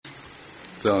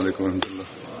السلام عليكم ورحمة الله.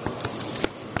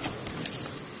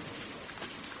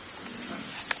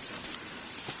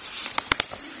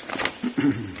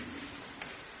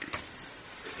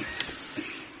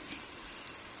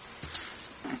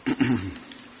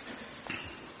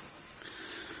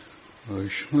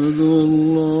 أشهد أن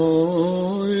لا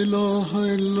إله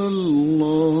إلا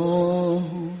الله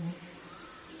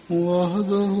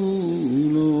وحده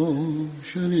لا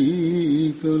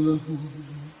شريك له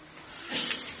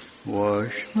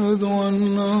وأشهد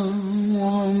أن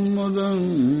محمدا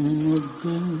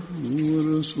عبده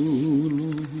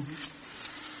ورسوله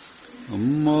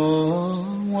أما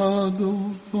بعد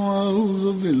فأعوذ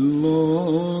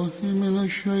بالله من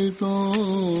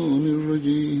الشيطان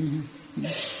الرجيم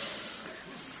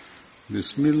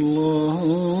بسم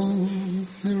الله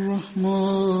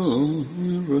الرحمن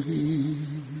الرحيم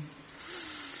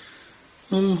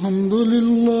الحمد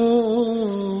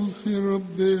لله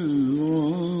رب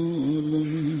العالمين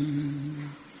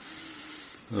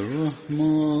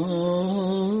الرحمن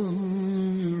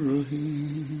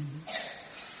الرحيم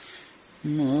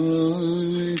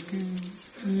مالك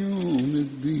يوم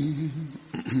الدين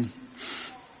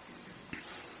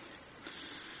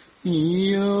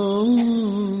إياك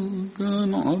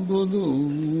نعبد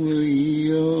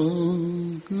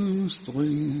وإياك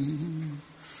نستعين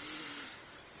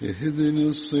اهدنا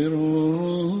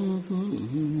الصراط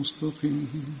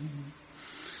المستقيم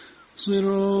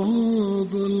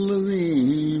صراط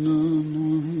الذين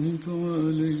أنعمت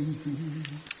عليهم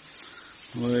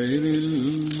غير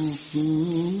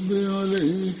المغضوب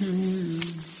عليهم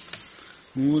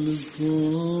ولا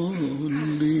الضالين.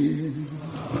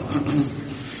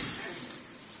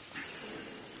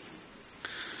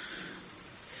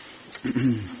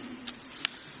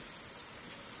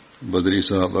 बदरी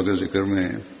साहबा के जिक्र में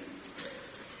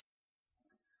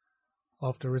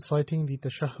After reciting the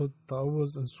Tashahhud,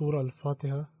 Ta'awuz and Surah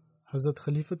Al-Fatiha, Hazrat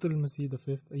Khalifa-tul-Masih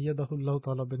V, Ayyadahullah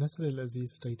Ta'ala bin Nasr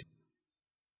al-Aziz stated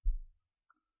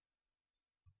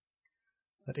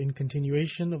that in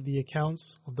continuation of the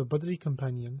accounts of the Badri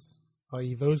companions,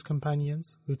 i.e. those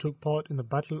companions who took part in the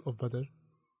Battle of Badr,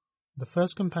 the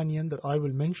first companion that I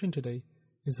will mention today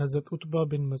is Hazrat Utbah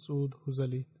bin Mas'ud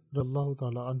Huzali radiyallahu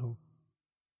ta'ala anhu.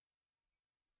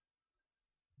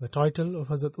 The title of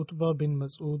Hazrat Utbah bin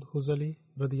Mas'ud Huzali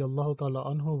radiyallahu ta'ala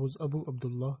anhu was Abu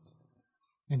Abdullah,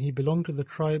 and he belonged to the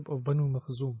tribe of Banu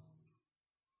Makhzum.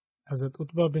 Hazrat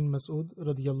Utbah bin Mas'ud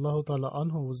radiyallahu ta'ala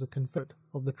anhu was a confederate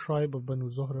of the tribe of Banu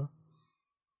Zuhra.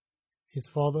 His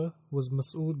father was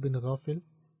Mas'ud bin Ghafil,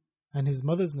 and his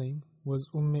mother's name was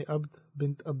Abd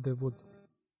bint Abd Wud.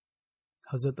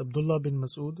 Hazrat Abdullah bin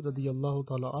Mas'ud radiyallahu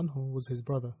ta'ala anhu was his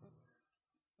brother.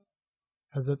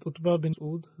 Hazrat Utbah bin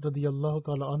Mas'ud radiyallahu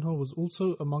ta'ala anhu was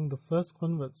also among the first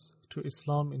converts to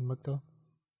Islam in Mecca,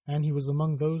 and he was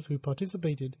among those who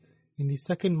participated in the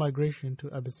second migration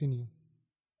to Abyssinia.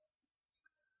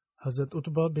 Hazrat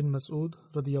Utbah bin Mas'ud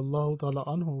radiyallahu ta'ala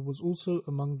anhu was also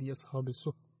among the Ashab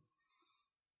as-Suff.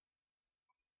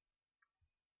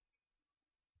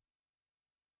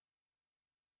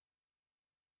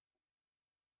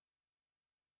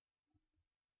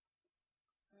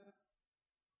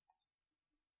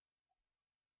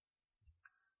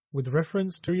 With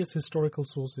reference to various historical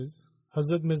sources,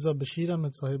 Hazrat Mirza Bashir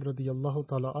Ahmad Sahib radiyallahu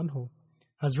ta'ala anhu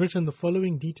has written the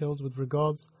following details with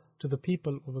regards to the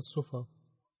people of As-Sufa.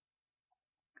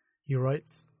 He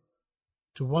writes,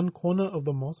 to one corner of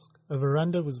the mosque a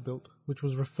veranda was built which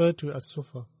was referred to as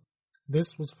Sufa.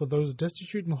 This was for those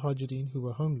destitute muhajirin who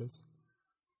were homeless,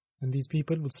 and these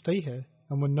people would stay here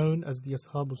and were known as the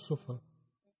Ashab Sufa.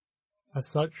 As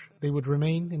such, they would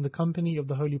remain in the company of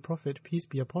the Holy Prophet, peace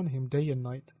be upon him, day and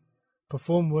night,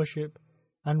 perform worship,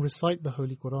 and recite the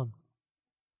Holy Quran.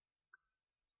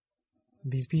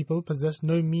 These people possessed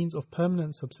no means of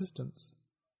permanent subsistence,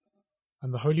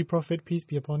 and the Holy Prophet, peace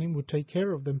be upon him, would take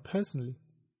care of them personally,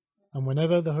 and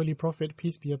whenever the Holy Prophet,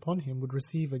 peace be upon him, would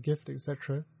receive a gift,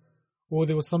 etc., or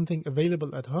there was something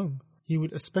available at home, he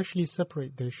would especially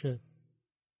separate their share.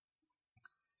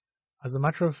 As a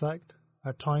matter of fact,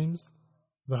 at times,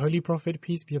 the Holy Prophet,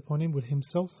 peace be upon him, would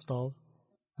himself starve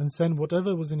and send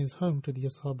whatever was in his home to the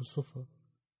Ashab al-Sufa.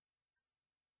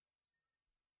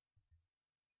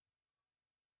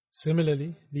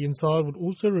 Similarly, the Ansar would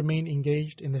also remain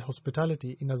engaged in their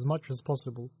hospitality in as much as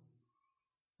possible,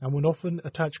 and would often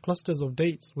attach clusters of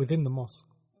dates within the mosque.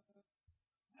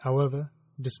 However,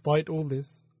 despite all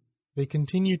this, they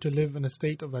continued to live in a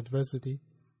state of adversity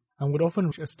and would often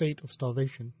reach a state of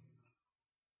starvation.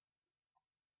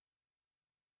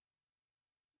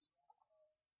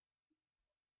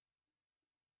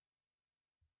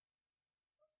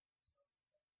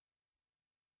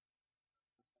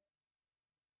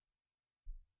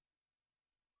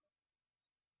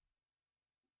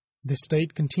 This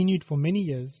state continued for many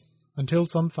years until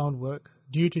some found work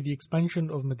due to the expansion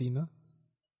of Medina,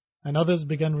 and others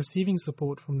began receiving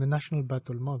support from the national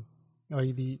Baitul Mal,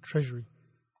 i.e. the treasury.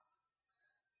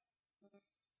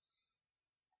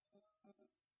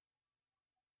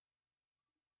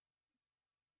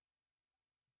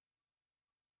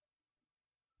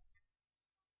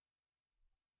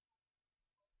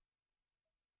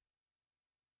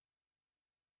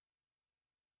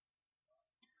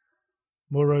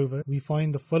 Moreover, we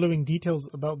find the following details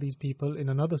about these people in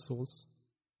another source,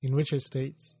 in which it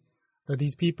states that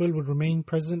these people would remain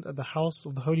present at the house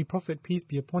of the Holy Prophet, peace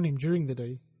be upon him, during the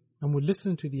day, and would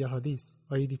listen to the ahadith,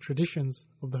 i.e. the traditions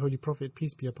of the Holy Prophet,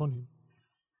 peace be upon him.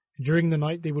 During the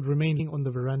night they would remain on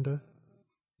the veranda.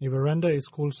 A veranda is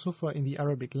called Sufa in the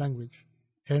Arabic language.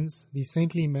 Hence, these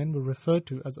saintly men were referred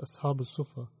to as Ashab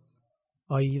al-Sufa,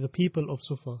 i.e. the people of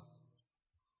Sufa.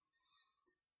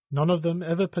 None of them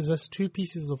ever possessed two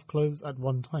pieces of clothes at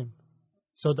one time,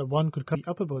 so that one could cover the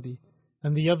upper body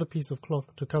and the other piece of cloth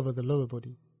to cover the lower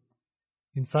body.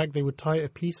 In fact, they would tie a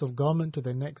piece of garment to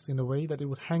their necks in a way that it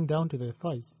would hang down to their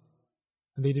thighs,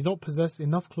 and they did not possess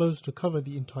enough clothes to cover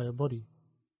the entire body.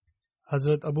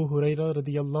 Hazrat Abu Hurairah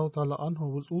radiyallahu ta'ala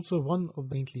anhu was also one of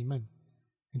the saintly men,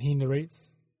 and he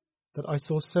narrates that I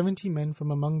saw 70 men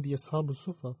from among the Ashab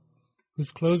al-Sufa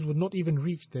whose clothes would not even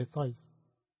reach their thighs,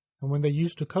 and when they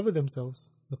used to cover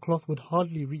themselves, the cloth would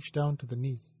hardly reach down to the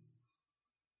knees.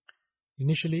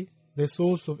 Initially, their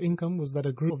source of income was that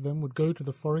a group of them would go to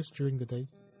the forest during the day,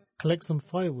 collect some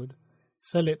firewood,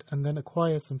 sell it, and then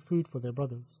acquire some food for their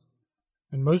brothers.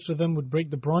 And most of them would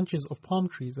break the branches of palm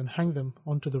trees and hang them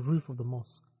onto the roof of the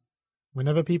mosque.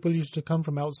 Whenever people used to come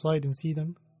from outside and see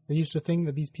them, they used to think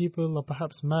that these people are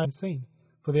perhaps mad and insane,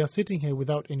 for they are sitting here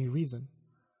without any reason.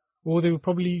 Or they would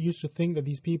probably used to think that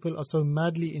these people are so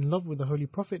madly in love with the Holy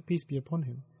Prophet, peace be upon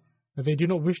him, that they do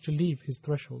not wish to leave his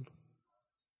threshold.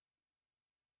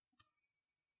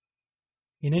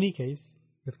 In any case,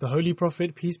 if the Holy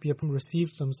Prophet, peace be upon him,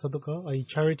 received some sadaqah, i.e.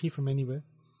 charity from anywhere,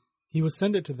 he would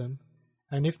send it to them,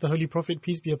 and if the Holy Prophet,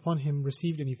 peace be upon him,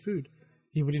 received any food,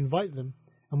 he would invite them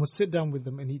and would sit down with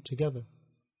them and eat together.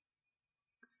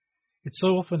 It so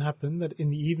often happened that in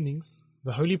the evenings,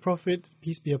 the Holy Prophet,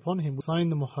 peace be upon him, would assign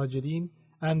the Muhajirin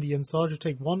and the Ansar to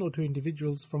take one or two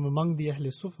individuals from among the Ahl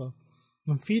Sufa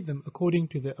and feed them according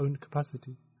to their own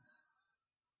capacity.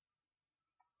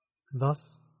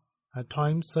 Thus, at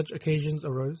times such occasions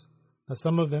arose that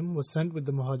some of them were sent with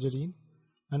the Muhajirin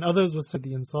and others were sent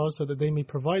with the Ansar so that they may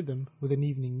provide them with an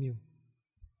evening meal.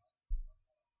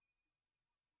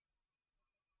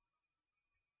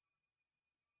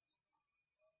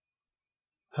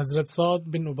 Hazrat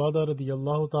Sa'd bin Ubadah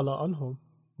radiyallahu ta'ala anhu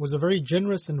was a very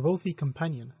generous and wealthy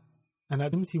companion, and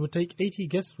at times he would take 80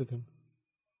 guests with him.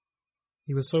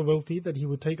 He was so wealthy that he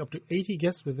would take up to 80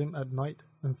 guests with him at night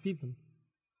and feed them.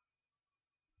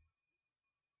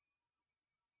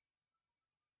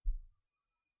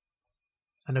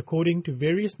 And according to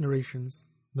various narrations,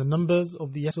 the numbers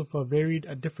of the Sufa varied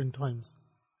at different times.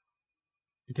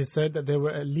 It is said that there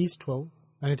were at least 12,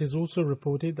 and it is also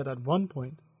reported that at one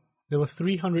point there were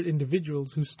 300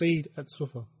 individuals who stayed at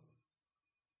Sufa.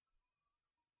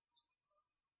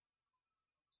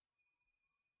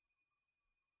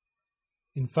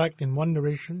 In fact, in one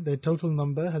narration, their total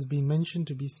number has been mentioned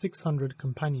to be 600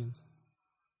 companions.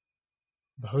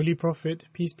 The Holy Prophet,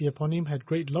 peace be upon him, had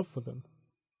great love for them.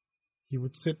 He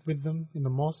would sit with them in the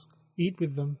mosque, eat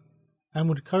with them, and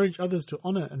would encourage others to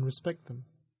honor and respect them.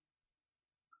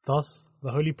 Thus,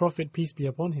 the Holy Prophet, peace be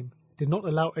upon him, did not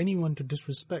allow anyone to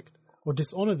disrespect or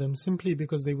dishonor them simply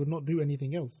because they would not do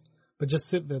anything else, but just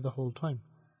sit there the whole time.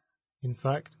 In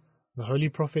fact, the Holy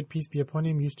Prophet, peace be upon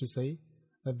him, used to say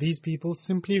that these people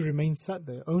simply remain sat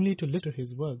there only to listen to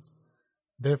his words.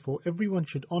 Therefore, everyone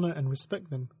should honor and respect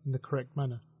them in the correct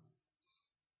manner.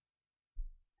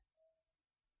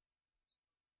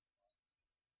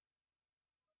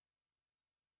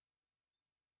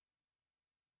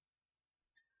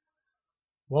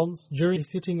 Once, during a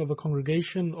sitting of a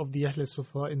congregation of the Ahl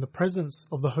Sufa in the presence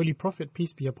of the Holy Prophet,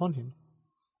 peace be upon him,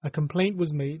 a complaint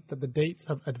was made that the dates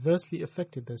have adversely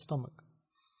affected their stomach.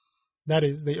 That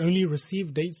is, they only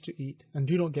receive dates to eat and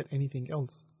do not get anything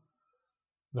else.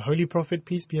 The Holy Prophet,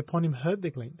 peace be upon him, heard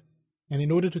the complaint, and in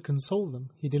order to console them,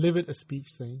 he delivered a speech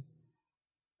saying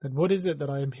that what is it that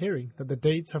I am hearing that the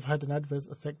dates have had an adverse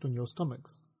effect on your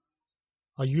stomachs?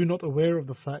 Are you not aware of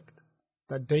the fact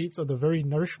that dates are the very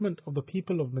nourishment of the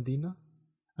people of Medina,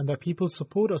 and that people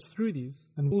support us through these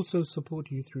and also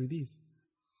support you through these?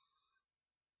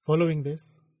 Following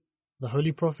this, the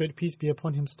Holy Prophet, peace be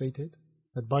upon him, stated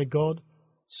that by God,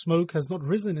 smoke has not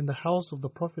risen in the house of the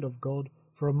Prophet of God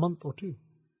for a month or two.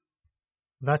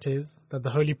 That is, that the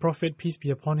Holy Prophet, peace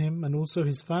be upon him, and also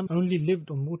his family only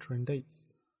lived on water and dates.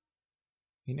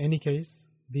 In any case,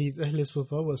 these Ahl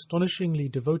Sufa were astonishingly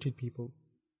devoted people,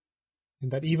 in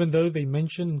that even though they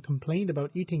mentioned and complained about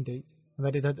eating dates, and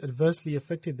that it had adversely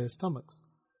affected their stomachs,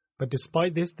 but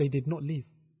despite this they did not leave.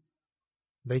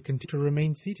 They continued to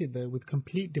remain seated there with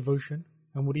complete devotion,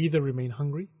 and would either remain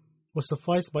hungry, or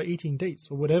suffice by eating dates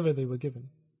or whatever they were given.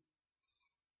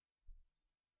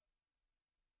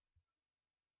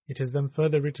 It is then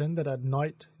further written that at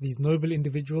night these noble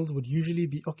individuals would usually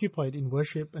be occupied in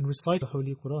worship and recite the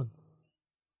Holy Quran,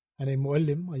 and a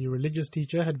muallim, a religious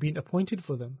teacher, had been appointed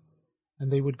for them, and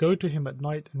they would go to him at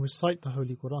night and recite the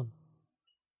Holy Quran.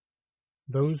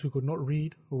 Those who could not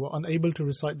read or were unable to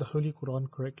recite the Holy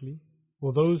Quran correctly,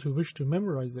 or those who wished to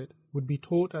memorize it, would be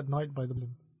taught at night by the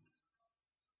muallim.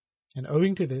 And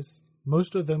owing to this,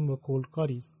 most of them were called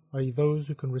Qaris, i.e. those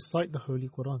who can recite the Holy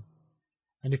Quran.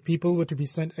 And if people were to be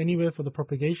sent anywhere for the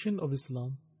propagation of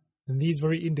Islam, then these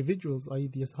very individuals, i.e.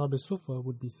 the Ashab Sufa,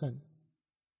 would be sent.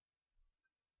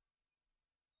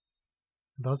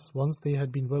 Thus, once they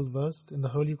had been well versed in the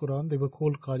Holy Quran, they were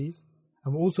called Qaris,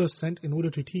 and were also sent in order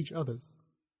to teach others.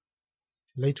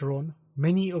 Later on,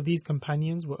 many of these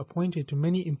companions were appointed to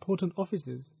many important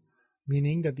offices,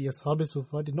 meaning that the Ashab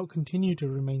Sufa did not continue to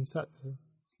remain sat there.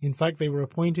 In fact, they were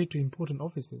appointed to important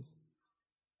offices.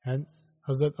 Hence,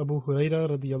 Hazrat Abu Huraira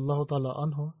radiyallahu ta'ala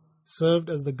anhu served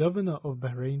as the governor of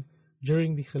Bahrain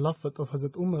during the Khilafat of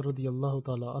Hazrat Umar radiyallahu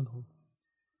ta'ala anhu.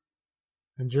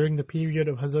 And during the period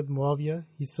of Hazrat Muawiyah,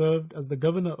 he served as the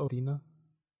governor of Medina,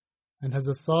 and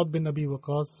Hazrat Sa'd bin Abi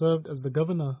Waqqas served as the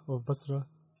governor of Basra,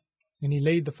 and he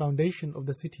laid the foundation of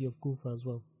the city of Kufa as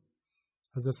well.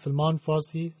 Hazrat Salman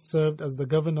Farsi served as the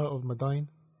governor of Madain,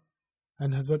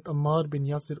 and Hazrat Ammar bin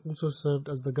Yasir also served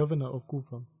as the governor of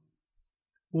Kufa.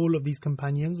 All of these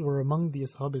companions were among the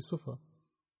Ashab Sufa.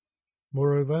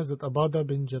 Moreover, Hazrat Abada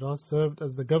bin Jarrah served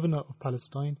as the governor of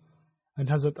Palestine, and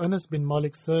Hazrat Anas bin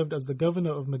Malik served as the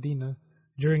governor of Medina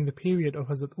during the period of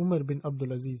Hazrat Umar bin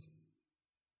Abdul Aziz.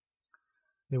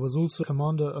 There was also a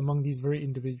commander among these very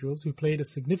individuals who played a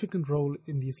significant role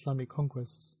in the Islamic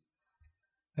conquests.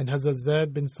 And Hazrat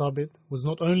Zaid bin Sabit was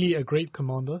not only a great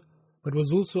commander, but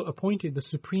was also appointed the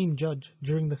supreme judge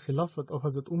during the Khilafat of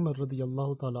Hazrat Umar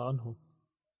radiyallahu ta'ala anhu.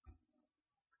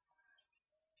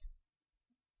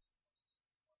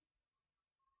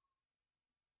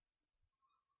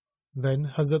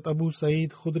 Then Hazrat Abu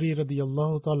Sa'id Khudri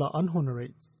radiyallahu ta'ala anhu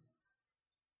narrates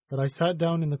that I sat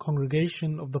down in the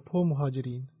congregation of the poor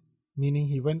Muhajirin, meaning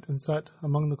he went and sat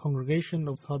among the congregation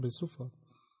of Ashab Sufa,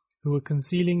 who were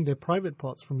concealing their private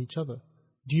parts from each other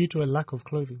due to a lack of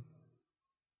clothing.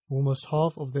 Almost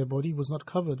half of their body was not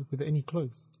covered with any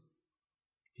clothes.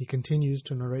 He continues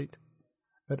to narrate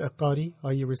that a Qari,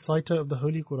 i.e. reciter of the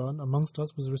Holy Quran amongst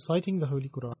us, was reciting the Holy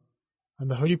Quran, and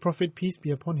the Holy Prophet, peace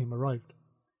be upon him, arrived.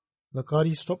 The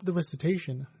Qari stopped the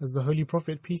recitation as the Holy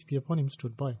Prophet, peace be upon him,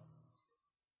 stood by.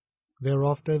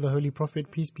 Thereafter, the Holy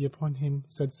Prophet, peace be upon him,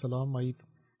 said salam, i.e.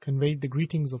 conveyed the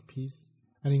greetings of peace,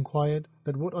 and inquired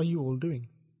that what are you all doing?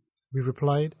 We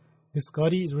replied, this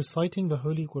Qari is reciting the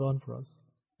Holy Quran for us,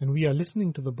 and we are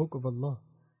listening to the Book of Allah.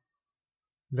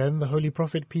 Then the Holy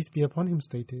Prophet, peace be upon him,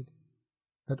 stated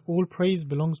that all praise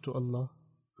belongs to Allah,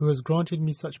 who has granted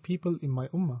me such people in my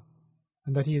ummah,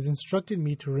 and that He has instructed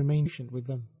me to remain patient with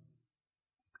them.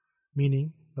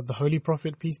 Meaning that the Holy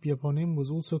Prophet, peace be upon him, was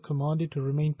also commanded to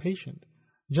remain patient,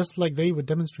 just like they were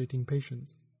demonstrating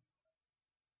patience.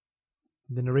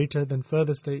 The narrator then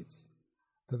further states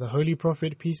that the Holy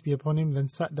Prophet, peace be upon him, then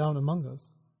sat down among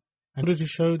us, and in order to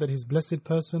show that his blessed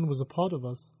person was a part of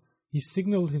us, he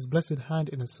signaled his blessed hand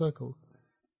in a circle,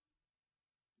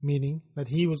 meaning that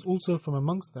he was also from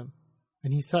amongst them,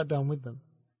 and he sat down with them,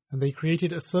 and they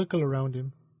created a circle around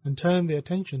him and turned their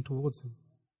attention towards him.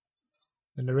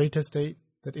 The narrator states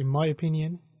that in my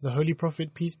opinion, the Holy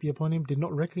Prophet, peace be upon him, did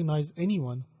not recognize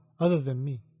anyone other than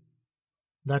me.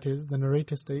 That is, the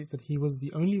narrator states that he was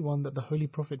the only one that the Holy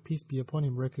Prophet, peace be upon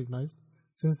him, recognized,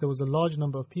 since there was a large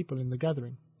number of people in the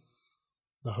gathering.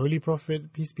 The Holy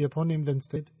Prophet, peace be upon him, then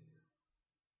stated,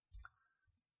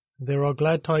 there are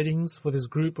glad tidings for this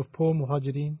group of poor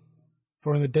Muhajirin,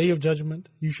 for on the day of judgment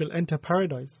you shall enter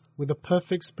paradise with a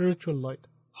perfect spiritual light,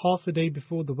 half a day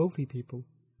before the wealthy people,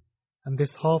 and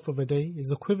this half of a day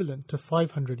is equivalent to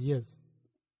 500 years.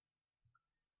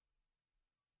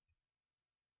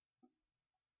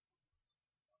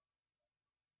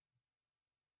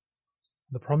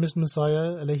 The promised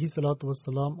Messiah alayhi salatu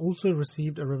wasalam also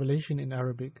received a revelation in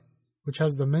Arabic, which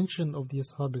has the mention of the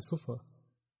Ashab Sufa.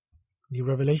 The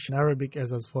revelation in Arabic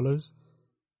is as follows.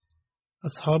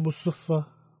 أصحاب الصفة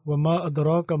وما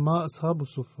أدراك ما أصحاب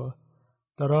الصفة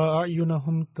ترى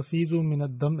أعينهم تفيض من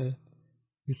الدمع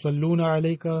يصلون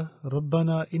عليك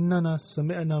ربنا إننا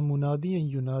سمعنا مناديا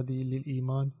ينادي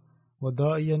للإيمان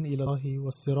وداعيا إلى الله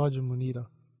والسراج منيرا.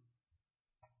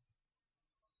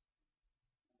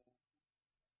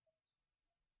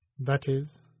 That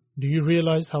is, do you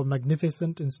realize how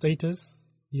magnificent in status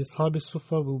the Ashab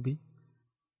al-Suffah will be?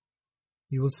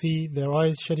 You will see their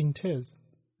eyes shedding tears,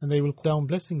 and they will call down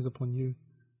blessings upon you.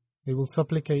 They will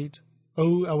supplicate,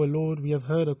 O our Lord, we have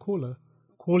heard a caller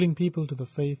calling people to the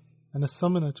faith, and a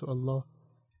summoner to Allah,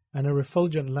 and a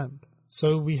refulgent lamp,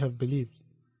 so we have believed.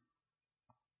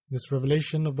 This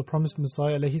revelation of the promised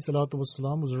Messiah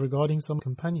ﷺ was regarding some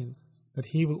companions, that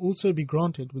he will also be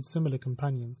granted with similar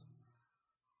companions.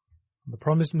 The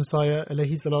promised Messiah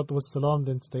ﷺ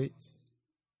then states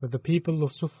that the people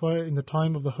of Suffah in the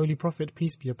time of the Holy Prophet,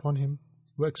 peace be upon him,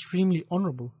 were extremely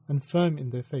honorable and firm in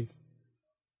their faith.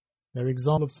 Their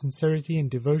example of sincerity and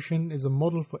devotion is a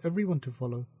model for everyone to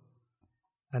follow.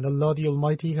 And Allah the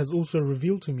Almighty has also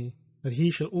revealed to me that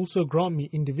He shall also grant me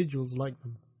individuals like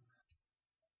them.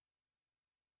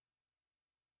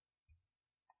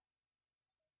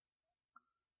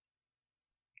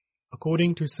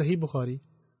 According to Sahih Bukhari,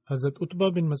 Hazrat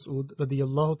Utbah bin Mas'ud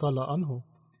radiyallahu ta'ala anhu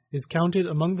is counted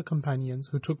among the companions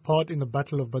who took part in the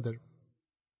Battle of Badr.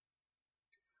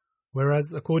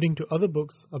 Whereas according to other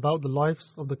books about the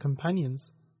lives of the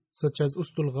companions, such as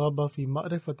Ustul Ghaba fi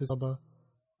Ma'rifat as-Sahaba,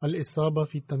 Al-Isaba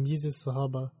fi Tamyiz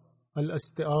as-Sahaba,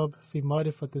 Al-Isti'ab fi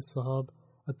Ma'rifat as-Sahab,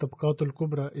 At-Tabqatul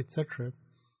Kubra, etc.,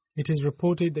 it is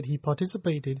reported that he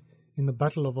participated in the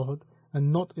Battle of Uhud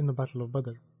and not in the Battle of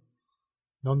Badr.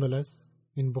 Nonetheless,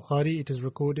 in Bukhari it is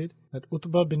recorded that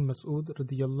Utbah bin Mas'ud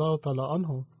radiyallahu ta'ala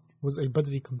anhu was a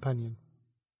Badri companion.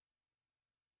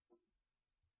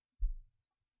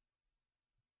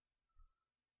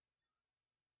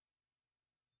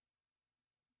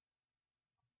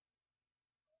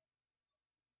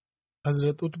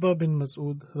 Hazrat Utbah bin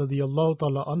Mas'ud radiyallahu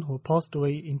ta'ala anhu passed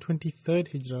away in 23rd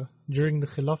Hijrah during the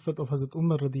Khilafat of Hazrat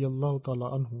Umar radiyallahu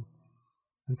ta'ala anhu,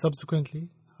 and subsequently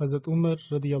Hazrat Umar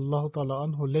radiyallahu ta'ala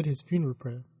anhu led his funeral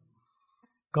prayer.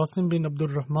 Qasim bin Abdul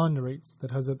Rahman narrates that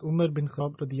Hazrat Umar bin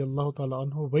Khattab radiyallahu ta'ala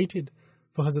anhu waited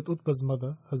for Hazrat Utbah's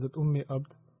mother, Hazrat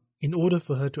Abd, in order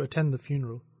for her to attend the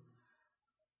funeral.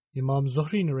 Imam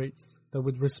Zuhri narrates that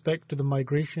with respect to the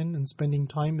migration and spending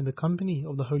time in the company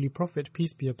of the Holy Prophet,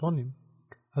 peace be upon him,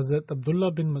 Hazrat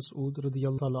Abdullah bin Mas'ud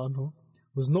radiyallahu ta'ala anhu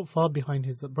was not far behind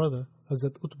his brother,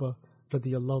 Hazrat Utbah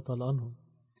radiyallahu ta'ala anhu.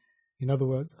 In other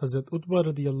words, Hazrat Utbah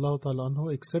radiyallahu ta'ala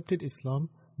anhu accepted Islam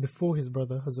before his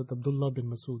brother, Hazrat Abdullah bin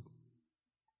Mas'ud.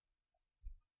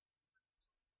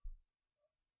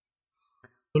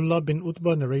 Abdullah bin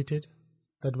Utbah narrated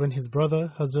that when his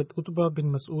brother Hazrat Utbah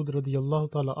bin Mas'ud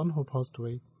radiyallahu ta'ala anhu passed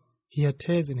away, he had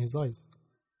tears in his eyes.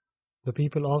 The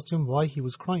people asked him why he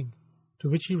was crying, to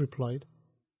which he replied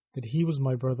that he was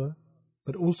my brother,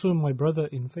 but also my brother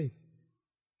in faith.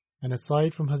 And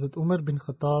aside from Hazrat Umar bin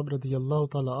Khattab radiyallahu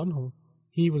ta'ala anhu,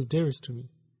 he was dearest to me.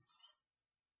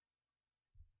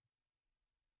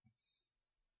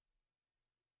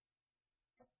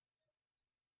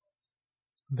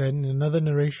 Then in another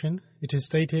narration, it is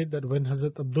stated that when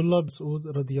Hazrat Abdullah bin Mas'ud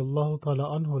radiyallahu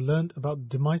ta'ala anhu learned about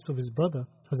the demise of his brother,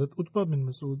 Hazrat Utbah bin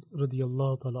Mas'ud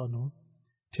radiyallahu ta'ala anhu,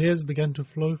 tears began to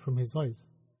flow from his eyes.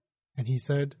 And he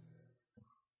said,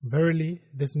 "Verily,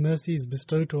 this mercy is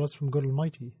bestowed to us from God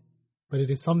Almighty, but it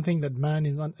is something that man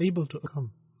is unable to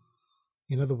overcome."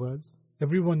 In other words,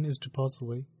 everyone is to pass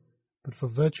away, but for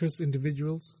virtuous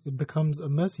individuals, it becomes a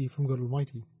mercy from God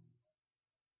Almighty.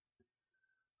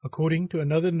 According to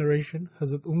another narration,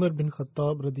 Hazrat Umar bin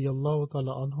Khattab radiyallahu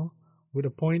ta'ala anhu would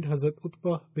appoint Hazrat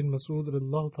Utbah bin Mas'ud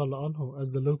radiyallahu ta'ala anhu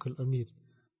as the local Amir.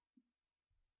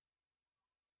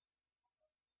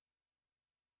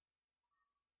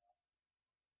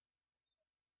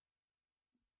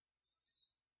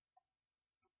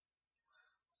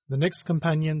 The next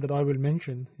companion that I will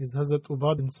mention is Hazrat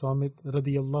Ubad bin Samit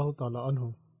radiyallahu ta'ala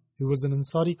anhu, who was an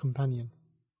Ansari companion.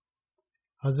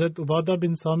 Hazrat Ubadah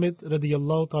bin Samit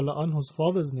radiyallahu ta'ala anhu's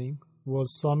father's name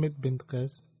was Samit bint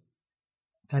Qais,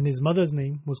 and his mother's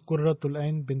name was Qurratul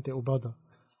Ain bint Ubadah.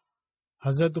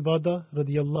 Hazrat Ubadah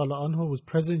radiyallahu ta'ala anhu was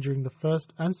present during the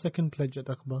first and second pledge at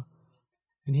Aqaba,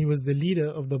 and he was the leader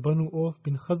of the Banu Auf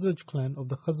bin Khazraj clan of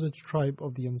the Khazraj tribe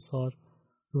of the Ansar,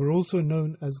 who were also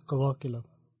known as Qawaqila.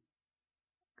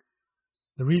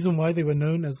 The reason why they were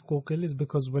known as Qawqil is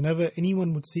because whenever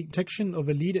anyone would seek protection of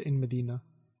a leader in Medina,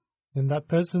 then that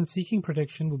person seeking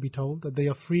protection will be told that they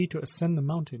are free to ascend the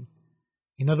mountain.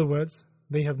 In other words,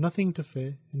 they have nothing to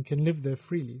fear and can live there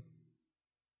freely.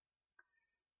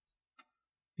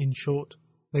 In short,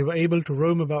 they were able to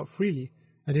roam about freely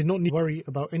and did not need to worry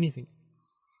about anything.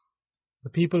 The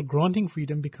people granting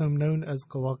freedom became known as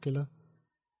Qawaqila,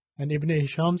 and Ibn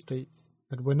Hisham states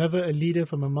that whenever a leader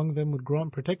from among them would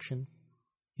grant protection,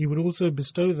 he would also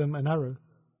bestow them an arrow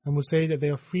and would say that they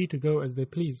are free to go as they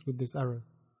please with this arrow.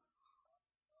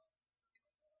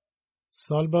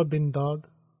 Salba bin Dad,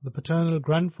 the paternal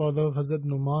grandfather of Hazrat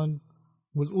Numan,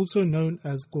 was also known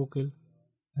as Qawqil,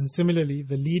 and similarly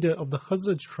the leader of the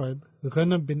Khazraj tribe,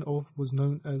 Ghanab bin Auf, was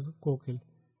known as Qawqil,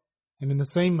 and in the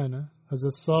same manner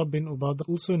Hazrat Sa'b bin Ubadah,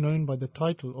 also known by the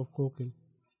title of Qawqil.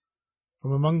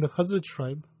 From among the Khazraj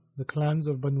tribe, the clans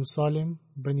of Banu Salim,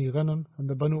 Bani Ghanam and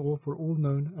the Banu Auf were all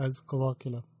known as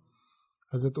Qawaqila.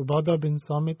 Hazrat Ubadah bin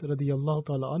Samit radiyallahu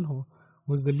ta'ala anhu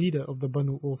was the leader of the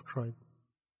Banu Auf tribe.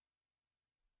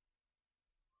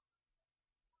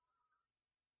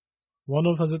 One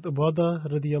of Hazrat Ubadah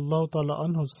radiyallahu ta'ala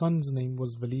anhu's sons' name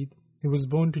was Walid, who was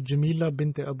born to Jamila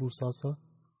bint Abu Sasa,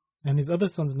 and his other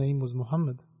son's name was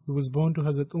Muhammad, who was born to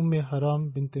Hazrat Haram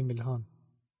bint Milhan.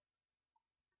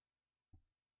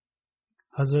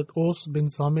 Hazrat Aus bin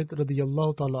Samit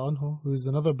radiyallahu ta'ala anhu, who is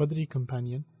another Badri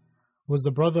companion, was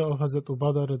the brother of Hazrat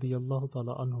Ubadah radiyallahu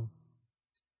ta'ala anhu.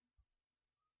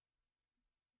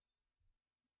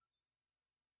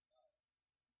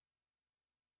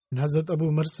 When Hazrat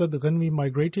Abu Marsad Ghanwi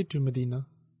migrated to Medina,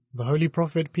 the Holy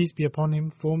Prophet, peace be upon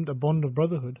him, formed a bond of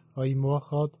brotherhood, i.e.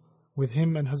 muwakhat, with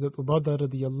him and Hazrat Ubadah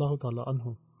radiyallahu ta'ala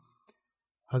anhu.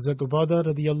 Hazrat Ubadah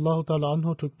radiyallahu ta'ala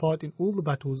anhu took part in all the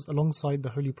battles alongside the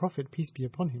Holy Prophet, peace be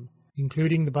upon him,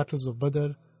 including the battles of Badr,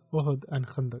 Uhud and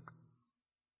Khandaq.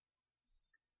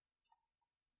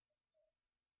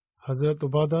 Hazrat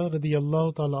Ubadah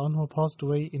radiyallahu ta'ala anhu passed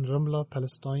away in Ramla,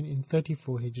 Palestine in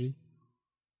 34 Hijri,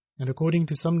 and according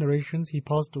to some narrations he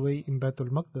passed away in Baitul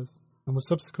Maqdis and was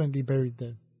subsequently buried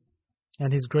there,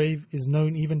 and his grave is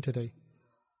known even today.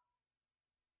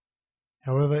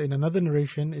 However, in another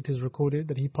narration it is recorded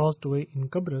that he passed away in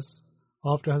Qabras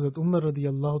after Hazrat Umar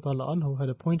radiyallahu ta'ala anhu had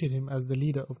appointed him as the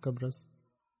leader of Qabras,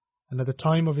 and at the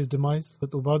time of his demise,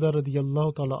 Hazrat Ubadah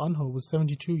radiyallahu ta'ala anhu was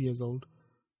 72 years old.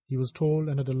 He was tall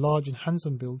and had a large and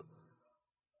handsome build,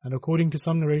 and according to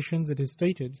some narrations it is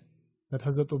stated that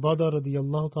Hazrat Ubadah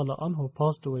radiyallahu ta'ala anhu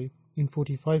passed away in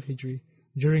 45 Hijri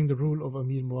during the rule of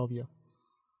Amir Muawiyah.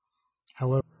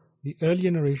 However, the earlier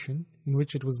narration, in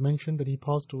which it was mentioned that he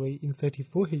passed away in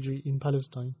 34 Hijri in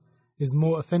Palestine, is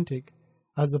more authentic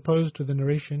as opposed to the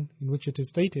narration in which it is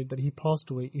stated that he passed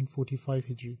away in 45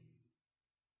 Hijri.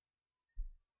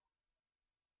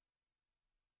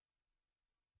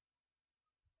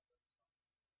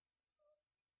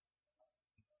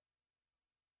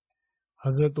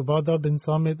 Hazrat Ubadah bin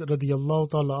Samit radiyallahu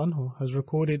ta'ala anhu has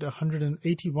recorded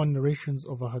 181 narrations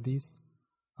of a hadith,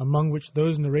 among which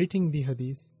those narrating the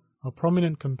hadith are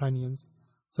prominent companions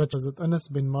such as Hazrat Anas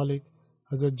bin Malik,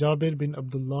 Hazrat Jabir bin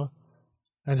Abdullah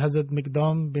and Hazrat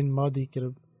Miqdam bin Madi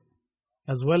Kirab,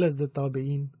 as well as the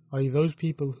Tabi'een, i.e. those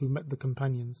people who met the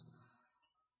companions.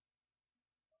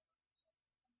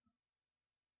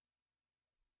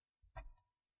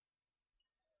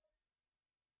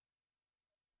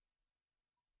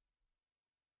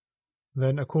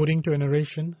 Then, according to a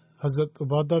narration, Hazrat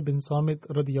Ubadah bin Samit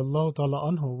radiyallahu ta'ala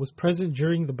anhu was present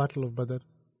during the Battle of Badr,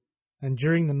 and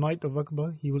during the night of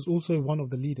Aqba he was also one of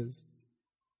the leaders.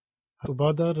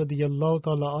 Ubadah radiyallahu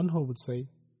ta'ala anhu would say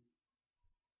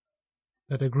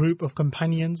that a group of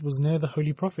companions was near the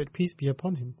Holy Prophet, peace be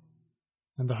upon him,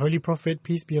 and the Holy Prophet,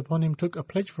 peace be upon him, took a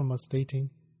pledge from us stating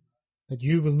that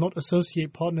you will not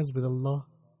associate partners with Allah,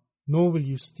 nor will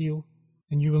you steal,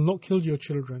 and you will not kill your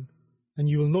children, and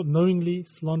you will not knowingly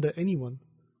slander anyone,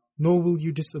 nor will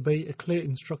you disobey a clear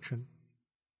instruction.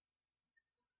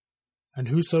 And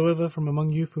whosoever from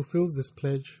among you fulfills this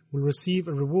pledge will receive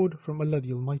a reward from Allah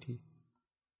the Almighty.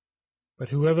 But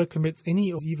whoever commits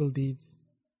any of these evil deeds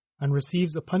and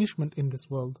receives a punishment in this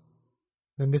world,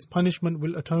 then this punishment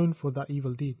will atone for that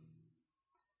evil deed.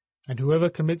 And whoever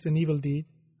commits an evil deed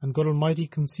and God Almighty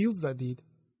conceals that deed,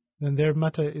 then their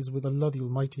matter is with Allah the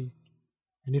Almighty.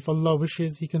 And if Allah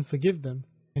wishes, He can forgive them,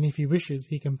 and if He wishes,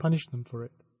 He can punish them for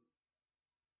it.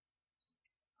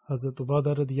 Hazrat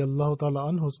Ubadah radiyallahu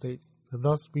ta'ala anhu states that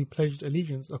thus we pledged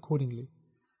allegiance accordingly,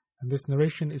 and this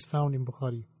narration is found in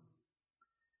Bukhari.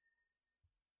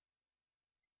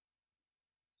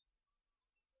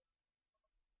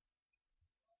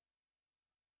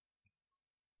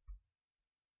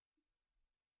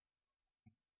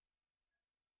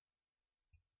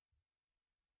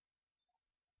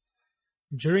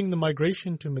 During the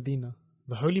migration to Medina,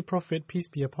 the Holy Prophet, peace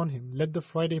be upon him, led the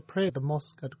Friday prayer at the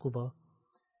mosque at Quba,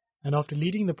 and after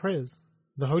leading the prayers,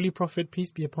 the Holy Prophet,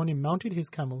 peace be upon him, mounted his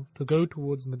camel to go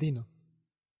towards Medina.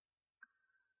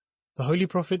 The Holy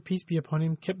Prophet, peace be upon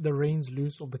him, kept the reins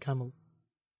loose of the camel.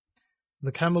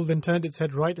 The camel then turned its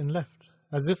head right and left,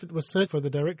 as if it was searching for the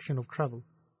direction of travel.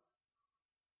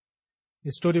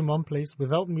 It stood in one place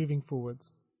without moving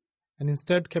forwards, and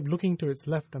instead kept looking to its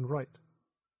left and right.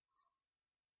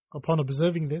 Upon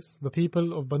observing this, the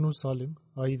people of Banu Salim,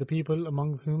 i.e. the people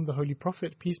among whom the Holy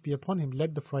Prophet, peace be upon him,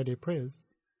 led the Friday prayers,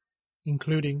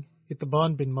 including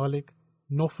Itban bin Malik,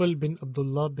 Nofal bin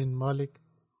Abdullah bin Malik,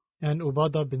 and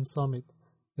Ubadah bin Samit,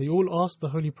 they all asked the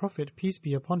Holy Prophet, peace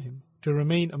be upon him, to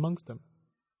remain amongst them.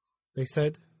 They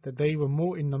said that they were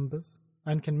more in numbers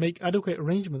and can make adequate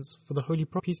arrangements for the Holy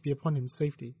Prophet, peace be upon him,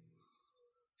 safety.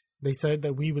 They said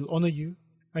that we will honor you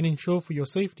and ensure for your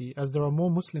safety, as there are more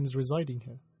Muslims residing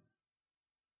here.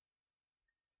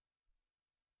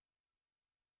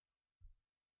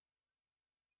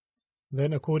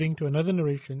 Then, according to another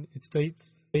narration, it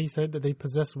states they said that they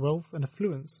possessed wealth and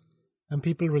affluence, and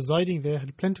people residing there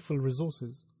had plentiful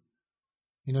resources.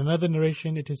 In another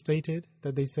narration, it is stated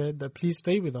that they said that please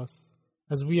stay with us,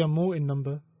 as we are more in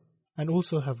number and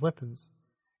also have weapons.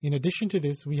 In addition to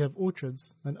this, we have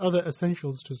orchards and other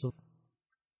essentials to survive.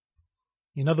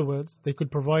 In other words, they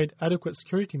could provide adequate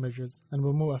security measures and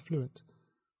were more affluent.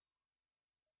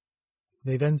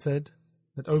 They then said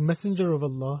that, O Messenger of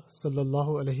Allah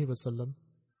sallallahu alaihi wasallam,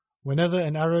 whenever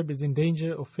an Arab is in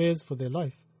danger or fears for their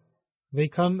life, they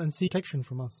come and seek protection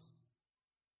from us.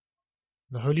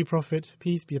 The Holy Prophet,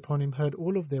 peace be upon him, heard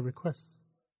all of their requests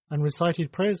and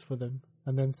recited prayers for them,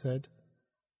 and then said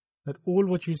that all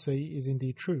what you say is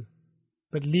indeed true,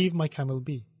 but leave my camel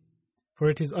be, for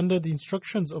it is under the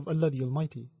instructions of Allah the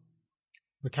Almighty.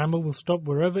 The camel will stop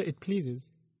wherever it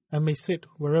pleases and may sit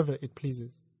wherever it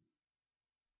pleases.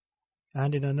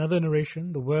 And in another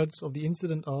narration, the words of the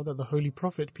incident are that the Holy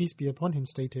Prophet, peace be upon him,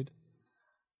 stated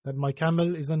that my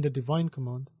camel is under divine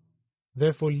command,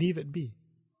 therefore leave it be.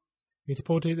 It is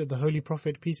reported that the Holy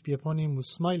Prophet, peace be upon him, was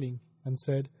smiling and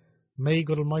said, May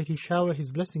God Almighty shower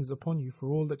His blessings upon you for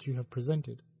all that you have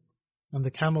presented. And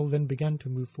the camel then began to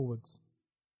move forwards.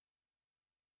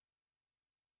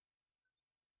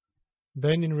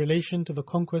 Then, in relation to the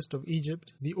conquest of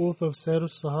Egypt, the author of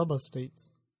Sairus Sahaba states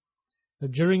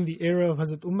that during the era of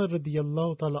Hazrat Umar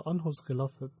radiyallahu ta'ala anhu's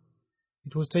Khilafat,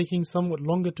 it was taking somewhat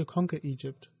longer to conquer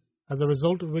Egypt, as a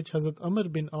result of which Hazrat Amr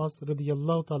bin As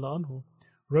radiyallahu ta'ala anhu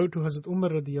wrote to Hazrat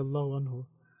Umar radiyallahu anhu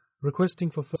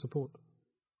requesting for support.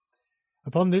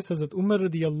 Upon this, Hazrat Umar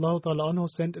radiyallahu ta'ala anhu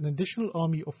sent an additional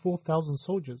army of 4,000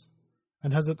 soldiers,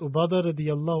 and Hazrat Ubadah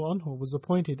radiyallahu anhu was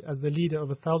appointed as the leader of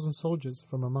 1,000 soldiers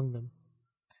from among them.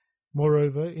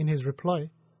 Moreover, in his reply,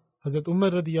 Hazrat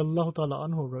Umar radiyallahu ta'ala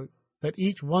anhu wrote that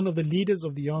each one of the leaders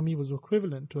of the army was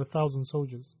equivalent to 1,000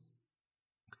 soldiers.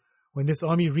 When this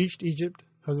army reached Egypt,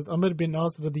 Hazrat Amr bin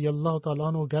As radiyallahu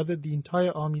ta'ala anhu gathered the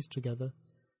entire armies together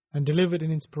and delivered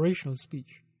an inspirational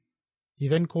speech. He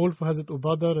then called for Hazrat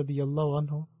Ubadah radiyallahu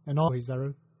anhu and asked for his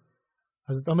arrow.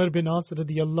 Hazrat Amr bin As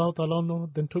radiyallahu ta'ala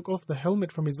anhu then took off the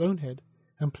helmet from his own head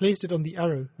and placed it on the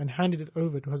arrow and handed it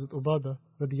over to Hazrat Ubadah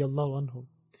radiyallahu anhu,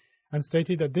 and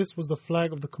stated that this was the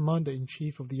flag of the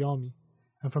commander-in-chief of the army,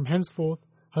 and from henceforth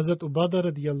Hazrat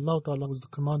Ubadah radiyallahu ta'ala was the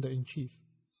commander-in-chief.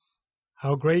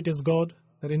 How great is God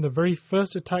that in the very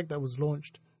first attack that was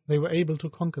launched, they were able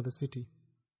to conquer the city.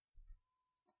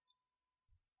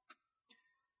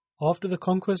 After the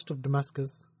conquest of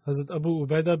Damascus, Hazrat Abu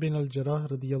Ubaidah bin al-Jarrah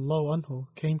radiyallahu anhu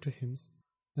came to Hims,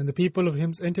 and the people of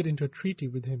Hims entered into a treaty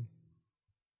with him.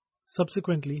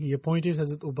 Subsequently, he appointed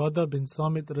Hazrat Ubadah bin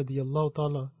Samit radiyallahu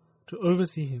ta'ala to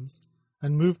oversee Hims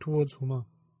and move towards Huma.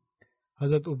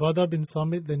 Hazrat Ubadah bin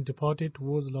Samit then departed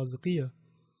towards Laziqiyah,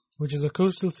 which is a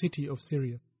coastal city of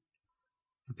Syria.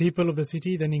 The people of the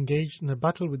city then engaged in a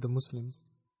battle with the Muslims,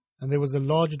 and there was a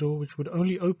large door which would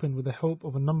only open with the help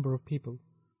of a number of people.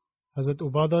 Hazrat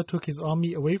Ubadah took his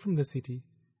army away from the city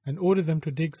and ordered them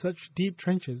to dig such deep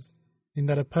trenches in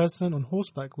that a person on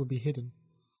horseback would be hidden.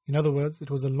 In other words, it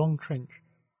was a long trench.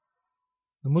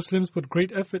 The Muslims put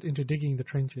great effort into digging the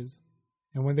trenches,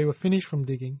 and when they were finished from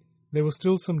digging, there was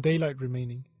still some daylight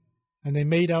remaining, and they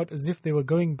made out as if they were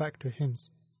going back to Hims.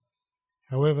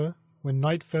 However, when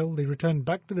night fell, they returned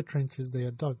back to the trenches they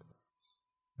had dug.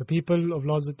 The people of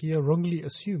Laziqiyah wrongly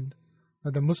assumed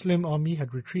that the Muslim army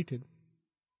had retreated,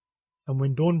 and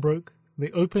when dawn broke,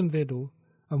 they opened their door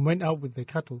and went out with their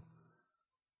cattle.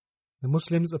 The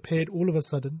Muslims appeared all of a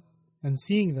sudden, and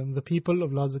seeing them, the people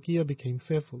of Laziqiyah became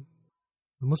fearful.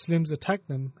 The Muslims attacked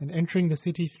them, and entering the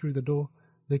city through the door,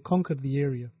 they conquered the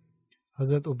area.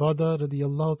 Hazrat Ubadah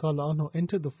radiyallahu ta'ala anhu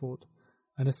entered the fort,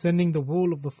 and ascending the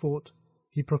wall of the fort,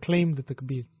 he proclaimed the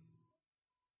takbir.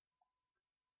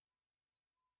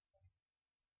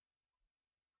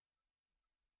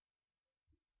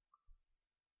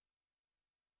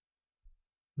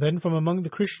 Then from among the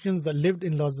Christians that lived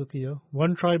in Laziqiyah,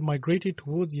 one tribe migrated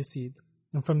towards Yazid,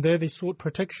 and from there they sought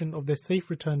protection of their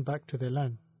safe return back to their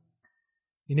land.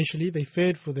 Initially they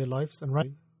feared for their lives and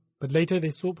ran, but later they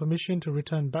sought permission to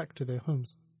return back to their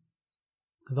homes.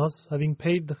 Thus, having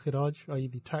paid the khiraj, i.e.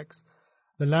 the tax,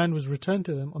 the land was returned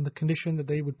to them on the condition that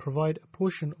they would provide a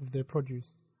portion of their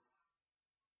produce.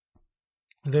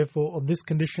 Therefore, on this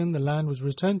condition the land was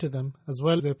returned to them as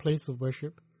well as their place of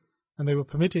worship, and they were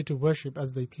permitted to worship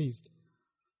as they pleased.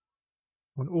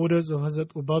 On orders of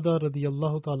Hazrat Ubadah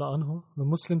radiyallahu ta'ala anhu, the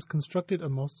Muslims constructed a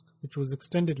mosque which was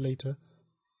extended later,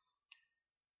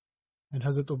 and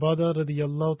Hazrat Ubadah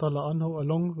radiyallahu ta'ala anhu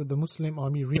along with the Muslim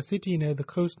army reached a city near the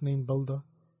coast named Balda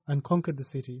and conquered the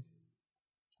city.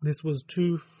 This was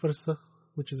 2 farsakh,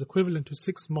 which is equivalent to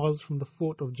 6 miles from the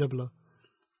fort of Jabla.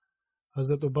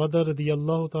 Hazrat Ubadah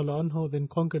radiyallahu ta'ala anhu then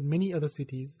conquered many other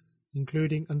cities,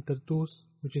 including Antartus,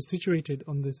 which is situated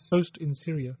on the coast in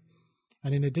Syria,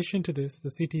 and in addition to this,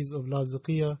 the cities of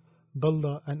Laziqiyah,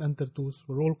 Balda and Antartus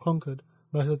were all conquered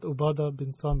by Hazrat Ubadah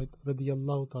bin Samit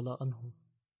radiyallahu ta'ala anhu.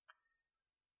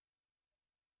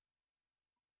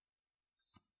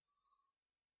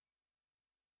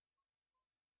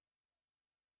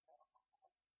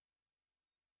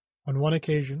 On one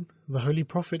occasion, the Holy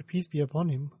Prophet, peace be upon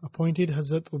him, appointed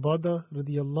Hazrat Ubadah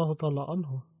radiyallahu ta'ala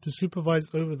anhu to supervise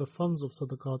over the funds of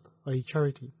sadaqat, i.e.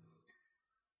 charity.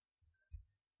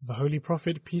 The Holy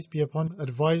Prophet, peace be upon him,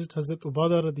 advised Hazrat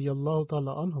Ubadah radiyallahu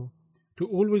ta'ala anhu to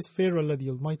always fear Allah the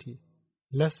Almighty,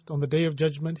 lest on the Day of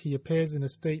Judgment he appears in a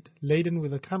state laden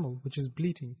with a camel which is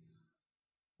bleating,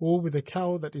 or with a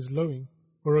cow that is lowing,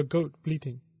 or a goat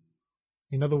bleating.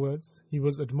 In other words, he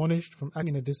was admonished from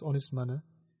acting in a dishonest manner,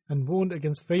 and warned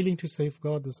against failing to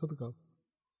safeguard the sadaqah.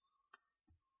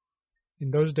 In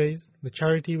those days, the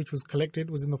charity which was collected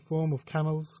was in the form of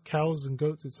camels, cows and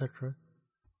goats, etc.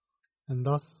 And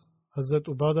thus, Hazrat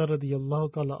Ubadah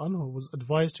radiyallahu ta'ala anhu was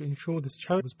advised to ensure this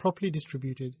charity was properly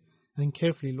distributed and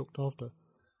carefully looked after.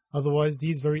 Otherwise,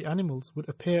 these very animals would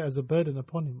appear as a burden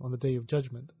upon him on the Day of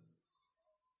Judgment.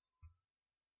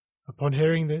 Upon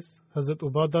hearing this, Hazrat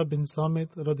Ubadah bin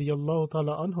Samit radiyallahu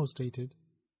ta'ala anhu stated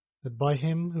that by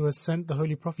him who has sent the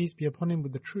Holy Prophet, peace be upon him,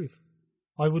 with the truth,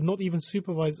 I would not even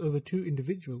supervise over 2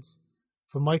 individuals,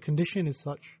 for my condition is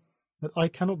such that I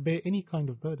cannot bear any kind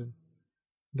of burden.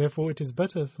 Therefore it is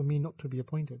better for me not to be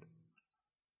appointed.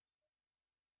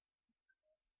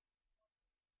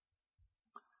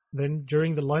 Then,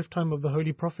 during the lifetime of the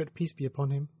Holy Prophet, peace be upon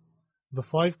him, the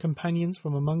 5 companions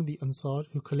from among the Ansar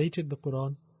who collated the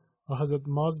Quran are Hazrat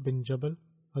Maz bin Jabal,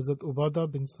 Hazrat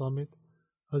Ubadah bin Samit,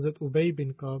 Hazrat Ubay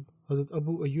bin Ka'b, Hazrat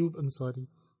Abu Ayyub Ansari,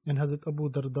 and Hazrat Abu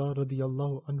Darda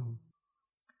radiyallahu anhum.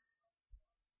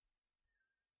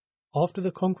 After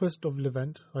the conquest of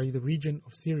Levant, i.e. the region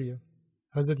of Syria,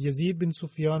 Hazrat Yazid bin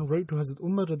Sufyan wrote to Hazrat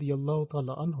Umar radiyallahu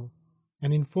ta'ala anhu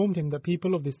and informed him that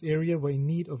people of this area were in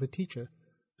need of a teacher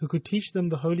who could teach them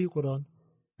the Holy Quran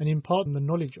and impart them the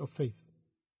knowledge of faith.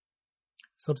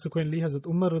 Subsequently, Hazrat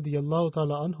Umar radiyallahu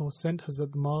ta'ala anhu sent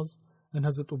Hazrat Maz and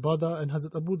Hazrat Ubadah and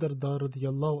Hazrat Abu Darda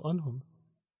radiyallahu anhum,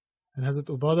 and Hazrat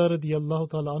Ubadah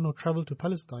radiyallahu ta'ala anhu travelled to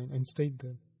Palestine and stayed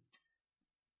there.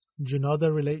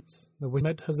 Junada relates that when he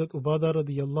met Hazrat Ubadah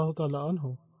radiyallahu ta'ala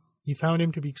anhu, he found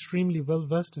him to be extremely well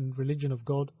versed in the religion of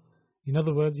God. In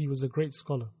other words, he was a great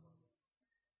scholar.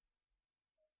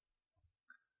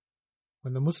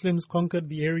 When the Muslims conquered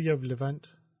the area of Levant,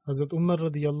 Hazrat Umar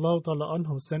radiyallahu ta'ala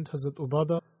anhu sent Hazrat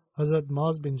Ubadah, Hazrat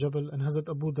Maz bin Jabal and Hazrat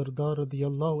Abu Darda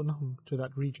radiyallahu anhum to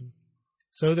that region,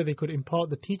 so that they could impart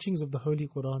the teachings of the Holy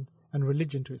Quran and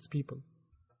religion to its people.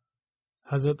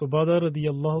 Hazrat Ubadah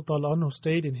radiyallahu ta'ala anhu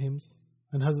stayed in Hims,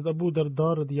 and Hazrat Abu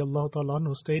Darda radiyallahu ta'ala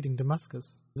anhu stayed in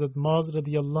Damascus. Hazrat Maz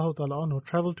radiyallahu ta'ala anhu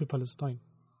travelled to Palestine.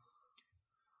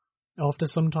 After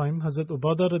some time, Hazrat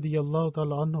Ubadah radiyallahu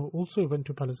ta'ala anhu also went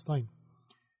to Palestine.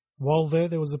 While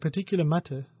there was a particular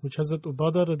matter which Hazrat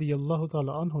Ubadah radiyallahu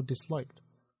ta'ala anhu disliked.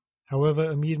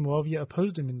 However, Amir Muawiyah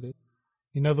opposed him in this.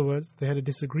 In other words, they had a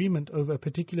disagreement over a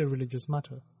particular religious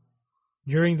matter.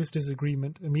 During this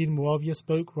disagreement, Amir Muawiyah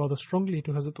spoke rather strongly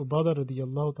to Hazrat Ubadah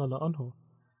radiyallahu ta'ala anhu,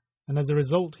 and as a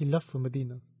result he left for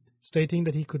Medina, stating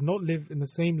that he could not live in the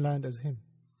same land as him.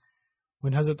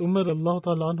 When Hazrat Umar radiyallahu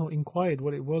ta'ala anhu inquired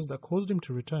what it was that caused him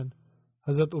to return,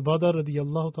 Hazrat Ubadah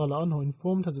radiyallahu ta'ala anhu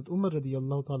informed Hazrat Umar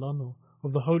radiyallahu ta'ala anhu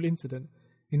of the whole incident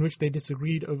in which they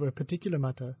disagreed over a particular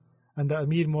matter, and that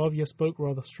Amir Muawiyah spoke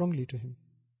rather strongly to him.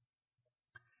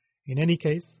 In any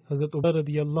case, Hazrat Ubadah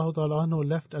radiyallahu ta'ala anhu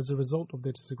left as a result of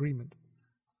their disagreement.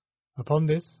 Upon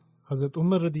this, Hazrat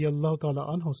Umar radiyallahu ta'ala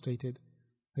anhu stated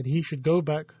that he should go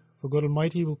back, for God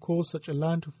Almighty will cause such a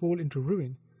land to fall into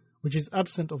ruin, which is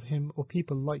absent of him or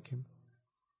people like him.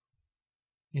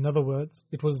 In other words,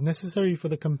 it was necessary for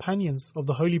the companions of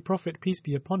the Holy Prophet, peace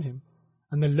be upon him,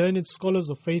 and the learned scholars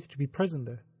of faith to be present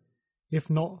there. If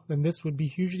not, then this would be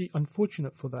hugely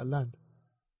unfortunate for that land.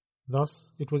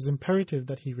 Thus, it was imperative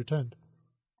that he returned.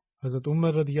 Hazrat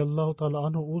Umar radiyallahu ta'ala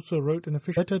anhu also wrote an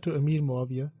official letter to Amir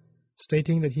Muawiyah,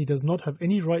 stating that he does not have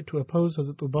any right to oppose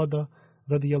Hazrat Ubadah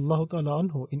radiyallahu ta'ala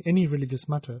anhu in any religious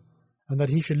matter, and that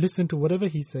he should listen to whatever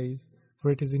he says,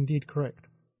 for it is indeed correct.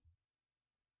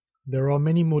 There are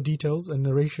many more details and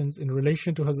narrations in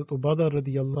relation to Hazrat Ubadah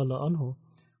radiyallahu anhu,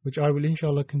 which I will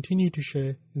inshallah continue to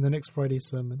share in the next Friday's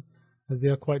sermon, as they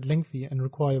are quite lengthy and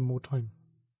require more time.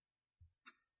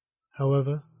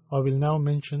 However, I will now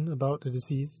mention about the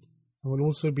deceased, and will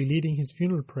also be leading his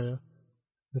funeral prayer.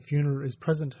 The funeral is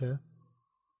present here,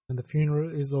 and the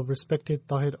funeral is of respected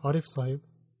Tahir Arif Sahib,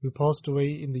 who passed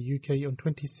away in the UK on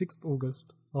 26th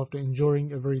August after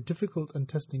enduring a very difficult and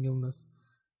testing illness.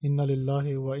 Inna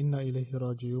lillahi wa inna ilayhi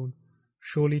raji'un.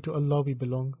 Surely to Allah we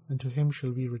belong, and to Him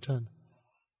shall we return.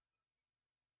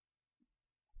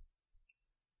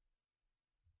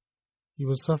 He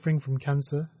was suffering from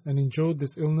cancer and endured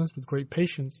this illness with great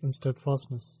patience and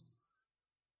steadfastness.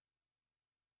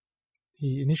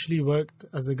 He initially worked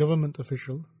as a government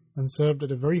official and served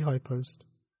at a very high post.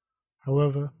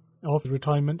 However, after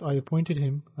retirement, I appointed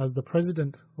him as the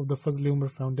president of the Fazl-e-Umar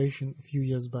Foundation a few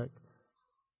years back.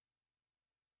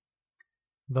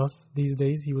 Thus, these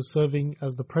days he was serving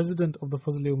as the president of the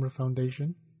Fazl-e-Umar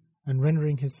Foundation and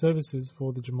rendering his services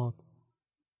for the Jamaat.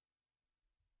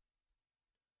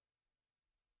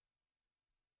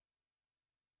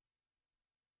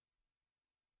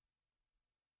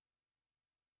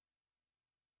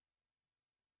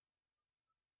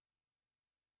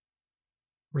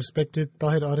 Respected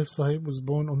Tahir Arif Sahib was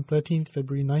born on 13th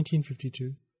February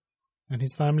 1952, and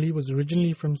his family was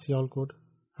originally from Sialkot.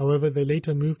 However, they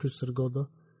later moved to Sargodha.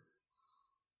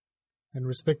 And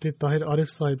respected Tahir Arif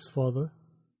Sahib's father,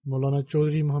 Maulana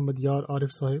Chaudhry Muhammad Yar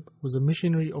Arif Sahib, was a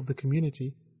missionary of the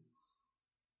community,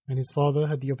 and his father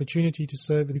had the opportunity to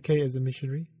serve in the UK as a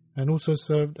missionary, and also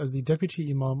served as the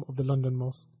deputy imam of the London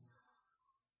Mosque,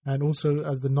 and also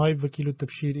as the Naib Wakilut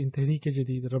Tabshir in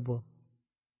Tehreek-e-Jadid, Rabwa.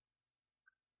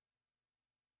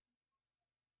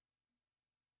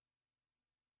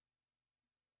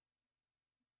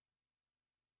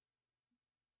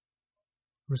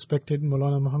 Respected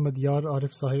Maulana Muhammad Yar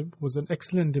Arif Sahib was an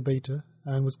excellent debater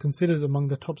and was considered among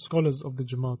the top scholars of the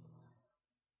Jamaat.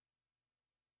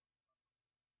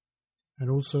 And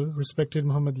also, respected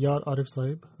Muhammad Yar Arif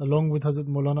Sahib, along with Hazrat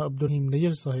Maulana Abdul Rahim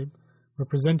Nayyar Sahib,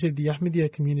 represented the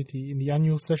Ahmadiyya community in the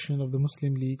annual session of the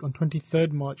Muslim League on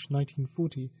 23rd March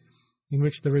 1940, in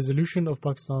which the resolution of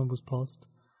Pakistan was passed,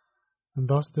 and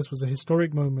thus this was a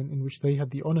historic moment in which they had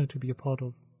the honour to be a part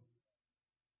of.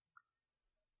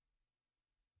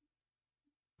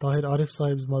 Tahir Arif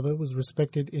Sahib's mother was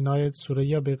respected Inayat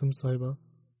Suraya Begum Sahiba,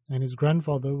 and his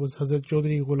grandfather was Hazrat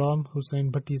Chaudhry Ghulam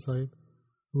Hussain Bhatti Sahib,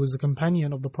 who was a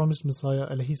companion of the promised Messiah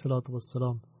alayhi salatu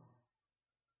wassalam.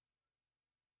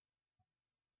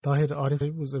 Tahir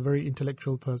Arif was a very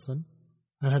intellectual person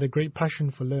and had a great passion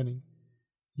for learning.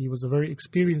 He was a very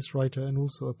experienced writer and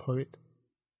also a poet.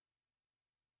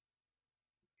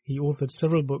 He authored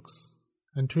several books,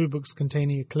 and 2 books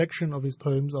containing a collection of his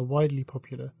poems are widely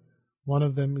popular. One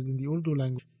of them is in the Urdu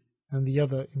language and the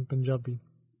other in Punjabi.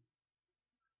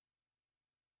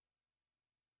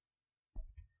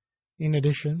 In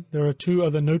addition, there are 2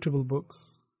 other notable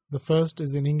books. The first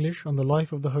is in English on the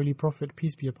life of the Holy Prophet,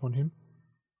 peace be upon him,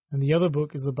 and the other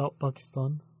book is about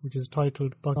Pakistan, which is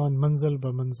titled Pakistan Manzil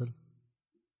ba Manzil.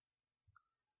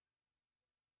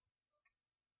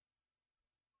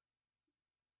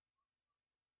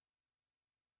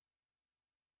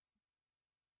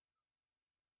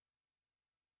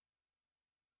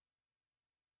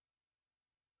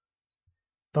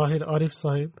 Tahir Arif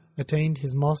Sahib attained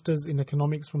his Masters in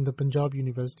Economics from the Punjab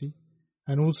University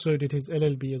and also did his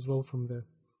LLB as well from there.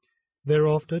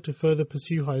 Thereafter, to further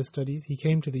pursue higher studies, he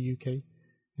came to the UK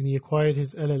and he acquired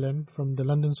his LLM from the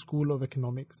London School of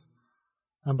Economics,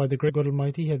 and by the great God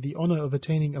Almighty he had the honour of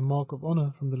attaining a mark of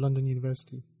honour from the London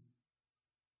University.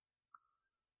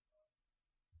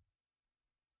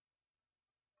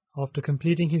 After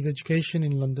completing his education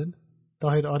in London,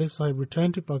 Tahir Arif Sahib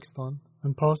returned to Pakistan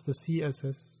and passed the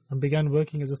CSS and began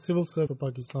working as a civil servant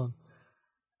for Pakistan,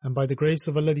 and by the grace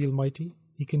of Allah the Almighty,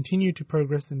 he continued to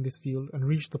progress in this field and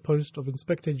reached the post of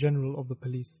Inspector General of the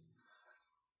Police.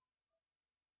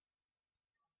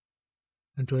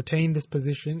 And to attain this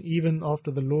position, even after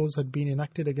the laws had been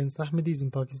enacted against Ahmadis in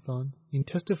Pakistan, he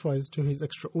testifies to his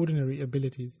extraordinary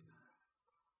abilities.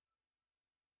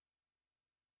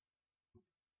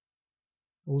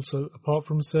 Also, apart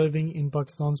from serving in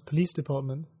Pakistan's police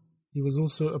department, he was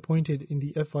also appointed in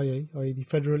the FIA, i.e. the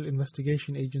Federal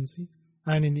Investigation Agency,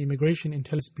 and in the Immigration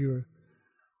Intelligence Bureau.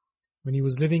 When he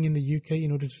was living in the UK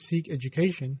in order to seek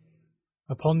education,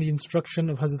 upon the instruction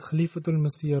of Hazrat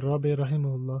Khalifa-tul-Masih Rabi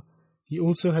rahimahullah, he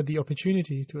also had the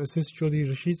opportunity to assist Chaudhry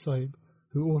Rashid Sahib,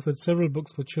 who authored several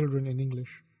books for children in English.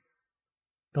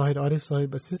 Tahir Arif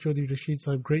Sahib assisted Chaudhry Rashid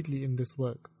Sahib greatly in this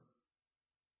work.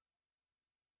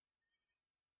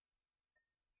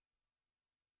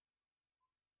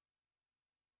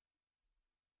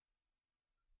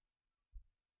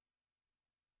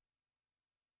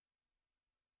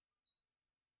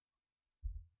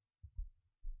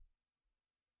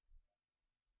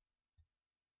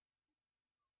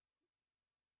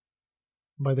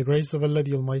 By the grace of Allah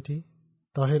the Almighty,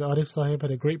 Tahir Arif Sahib had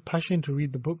a great passion to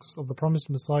read the books of the promised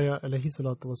Messiah alayhi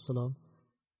salatu wassalam,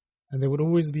 and there would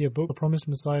always be a book of the promised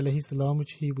Messiah alayhi salam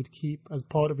which he would keep as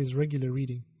part of his regular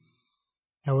reading.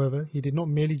 However, he did not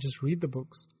merely just read the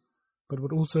books, but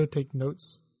would also take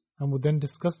notes and would then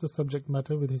discuss the subject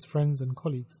matter with his friends and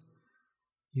colleagues.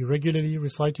 He regularly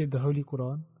recited the Holy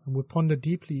Quran and would ponder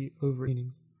deeply over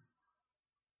meanings.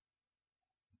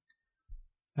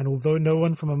 And although no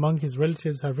one from among his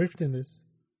relatives have written this,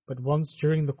 but once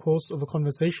during the course of a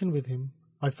conversation with him,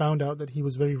 I found out that he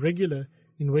was very regular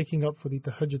in waking up for the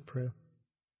Tahajjud prayer.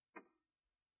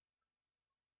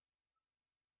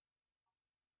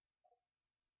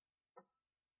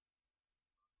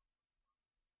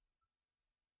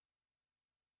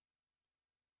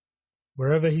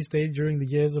 Wherever he stayed during the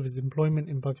years of his employment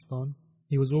in Pakistan,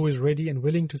 he was always ready and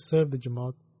willing to serve the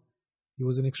Jamaat. He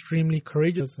was an extremely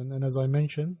courageous person, and as I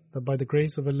mentioned, that by the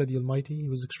grace of Allah the Almighty, he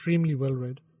was extremely well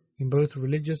read in both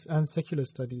religious and secular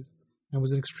studies, and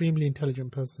was an extremely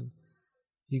intelligent person.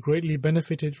 He greatly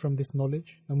benefited from this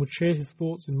knowledge and would share his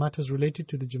thoughts in matters related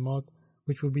to the Jamaat,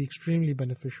 which would be extremely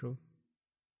beneficial.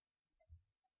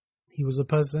 He was a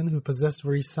person who possessed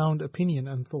very sound opinion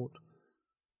and thought.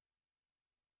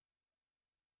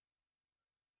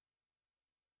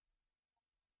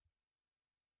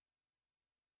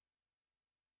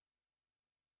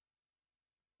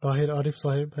 Tahir Arif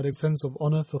Sahib had a sense of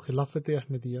honor for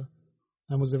Khilafat-e-Ahmadiyya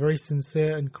and was a very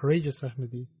sincere and courageous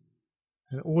Ahmadi.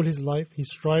 And all his life he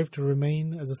strived to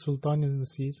remain as a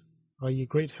Sultan-e-Nasir, i.e. a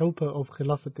great helper of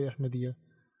Khilafat-e-Ahmadiyya,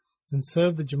 and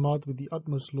served the Jamaat with the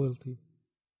utmost loyalty.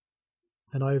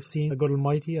 And I have seen that God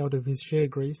Almighty, out of His sheer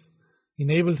grace,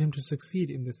 enabled him to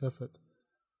succeed in this effort.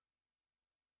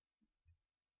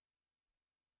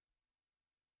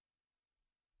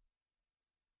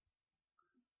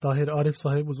 Tahir Arif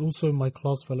Sahib was also my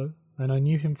class fellow, and I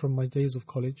knew him from my days of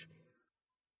college.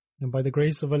 And by the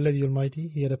grace of Allah the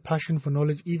Almighty, he had a passion for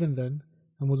knowledge even then,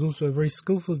 and was also a very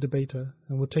skillful debater,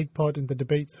 and would take part in the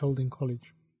debates held in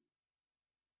college.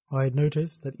 I had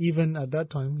noticed that even at that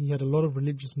time he had a lot of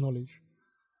religious knowledge.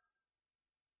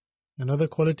 Another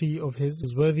quality of his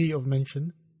is worthy of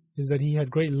mention is that he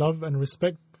had great love and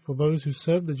respect for those who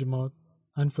served the Jamaat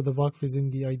and for the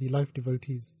Waqf-e-Zindi, i.e. the life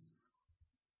devotees.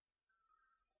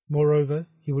 Moreover,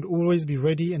 he would always be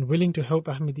ready and willing to help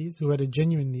Ahmadis who had a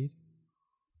genuine need.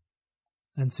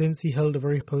 And since he held a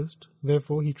very post,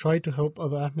 therefore he tried to help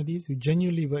other Ahmadis who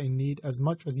genuinely were in need as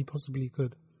much as he possibly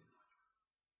could.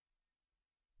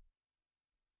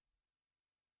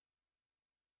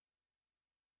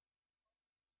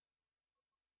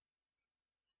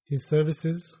 His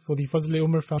services for the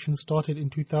Fazl-e-Umar Foundation started in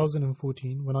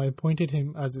 2014 when I appointed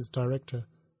him as its director.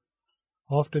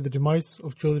 After the demise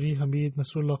of Chaudhry Hamid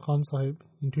Nasrullah Khan Sahib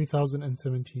in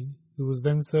 2017, who was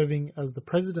then serving as the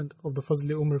president of the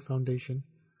Fazl-e-Umar Foundation,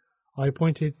 I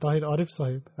appointed Tahir Arif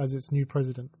Sahib as its new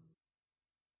president.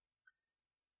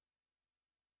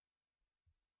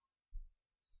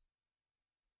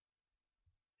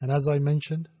 And as I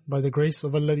mentioned, by the grace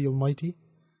of Allah the Almighty,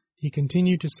 he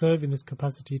continued to serve in this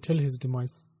capacity till his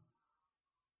demise.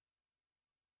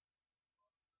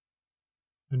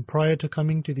 And prior to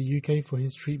coming to the UK for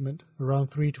his treatment around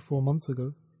 3 to 4 months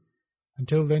ago,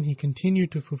 until then he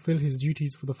continued to fulfill his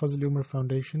duties for the Fazl-e-Umar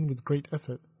Foundation with great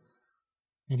effort,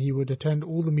 and he would attend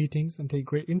all the meetings and take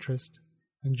great interest,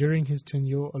 and during his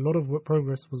tenure a lot of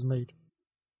progress was made.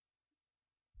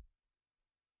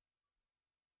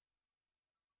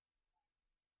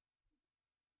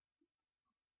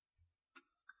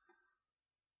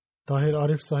 Tahir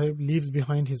Arif Sahib leaves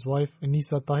behind his wife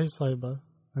Anisa Tahir Sahiba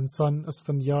and son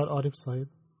Asfandyar Arif Sahib,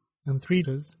 and 3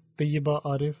 daughters, Tayyiba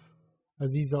Arif,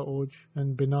 Aziza Oj,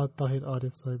 and Binat Tahir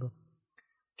Arif Sahiba.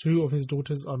 2 of his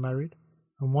daughters are married,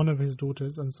 and 1 of his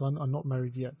daughters and son are not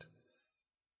married yet.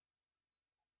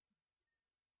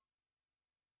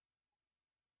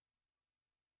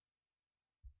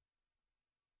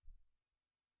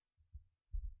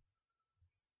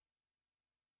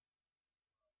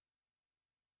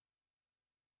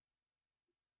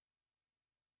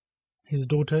 His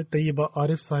daughter Tayyiba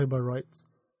Arif Sahiba writes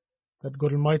that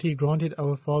God Almighty granted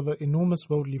our father enormous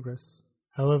worldly progress.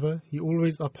 However, he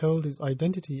always upheld his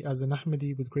identity as an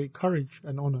Ahmadi with great courage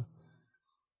and honor.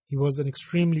 He was an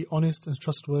extremely honest and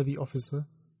trustworthy officer.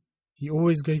 He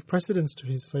always gave precedence to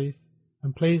his faith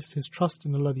and placed his trust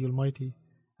in Allah the Almighty,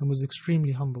 and was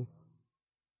extremely humble.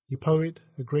 A poet,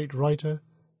 a great writer,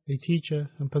 a teacher,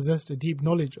 and possessed a deep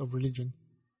knowledge of religion.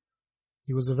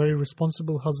 He was a very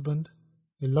responsible husband,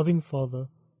 a loving father,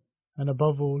 and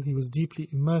above all, he was deeply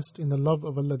immersed in the love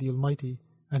of Allah the Almighty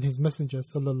and His Messenger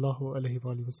sallallahu alaihi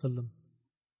wasallam.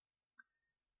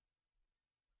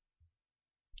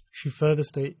 She further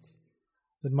states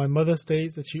that my mother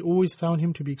states that she always found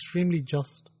him to be extremely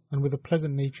just and with a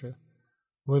pleasant nature.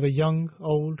 Whether young,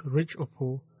 old, rich or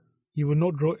poor, he would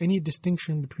not draw any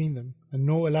distinction between them, and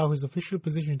nor allow his official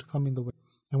position to come in the way,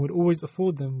 and would always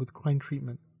afford them with kind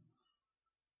treatment.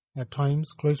 At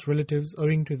times, close relatives,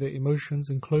 owing to their emotions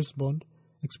and close bond,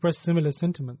 expressed similar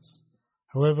sentiments.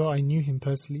 However, I knew him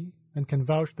personally, and can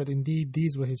vouch that indeed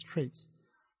these were his traits.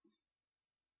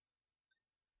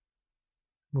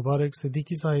 Mubarak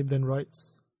Siddiqui Sahib then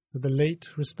writes that the late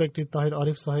respected Tahir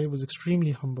Arif Sahib was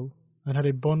extremely humble and had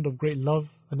a bond of great love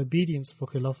and obedience for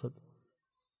Khilafat.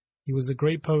 He was a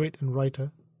great poet and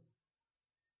writer.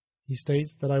 He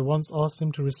states that I once asked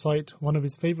him to recite one of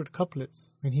his favorite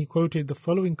couplets, and he quoted the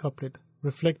following couplet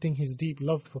reflecting his deep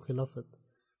love for Khilafat,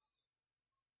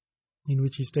 in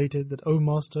which he stated that, O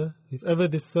Master, if ever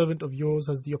this servant of yours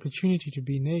has the opportunity to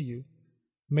be near you,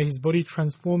 may his body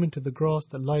transform into the grass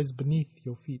that lies beneath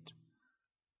your feet.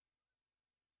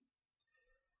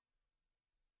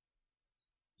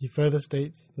 He further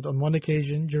states that on one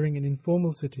occasion during an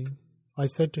informal sitting, I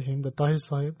said to him that Tahir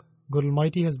Sahib, God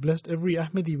Almighty has blessed every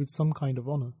Ahmadi with some kind of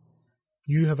honor.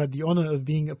 You have had the honor of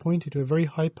being appointed to a very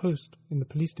high post in the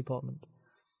police department.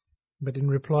 But in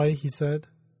reply he said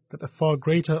that a far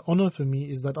greater honor for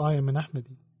me is that I am an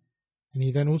Ahmadi. And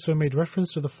he then also made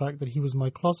reference to the fact that he was my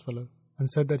class fellow, and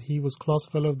said that he was class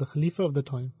fellow of the Khalifa of the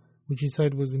time, which he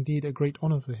said was indeed a great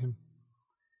honor for him.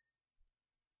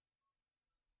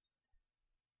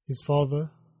 His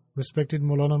father, respected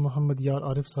Maulana Muhammad Yar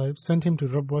Arif Sahib, sent him to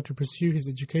Rabwa to pursue his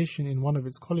education in one of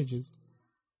its colleges.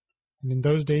 And in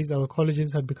those days our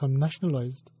colleges had become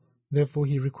nationalized. Therefore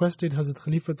he requested Hazrat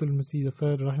Khalifa-tul-Masih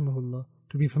III rahimahullah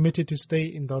to be permitted to stay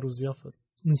in Darul Ziyafat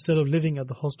instead of living at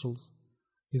the hostels.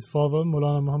 His father,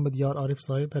 Maulana Muhammad Yar Arif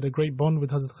Sahib, had a great bond with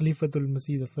Hazrat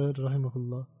Khalifa-tul-Masih III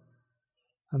rahimahullah,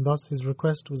 and thus his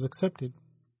request was accepted,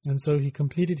 and so he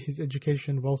completed his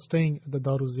education while staying at the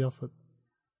Darul Ziyafat.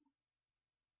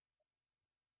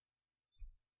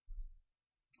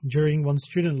 During one's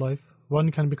student life, one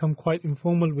can become quite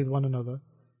informal with one another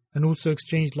and also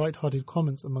exchange light-hearted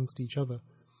comments amongst each other.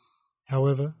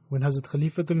 However, when Hazrat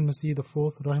Khalifa-tul-Masih IV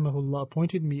rahimahullah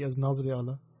appointed me as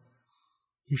Nazir-e-Ala,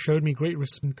 he showed me great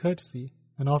respect and courtesy,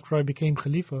 and after I became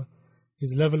Khalifa,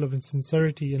 his level of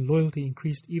sincerity and loyalty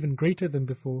increased even greater than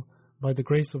before by the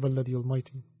grace of Allah the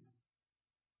Almighty.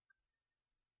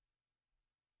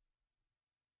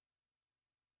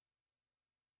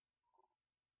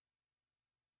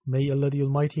 May Allah the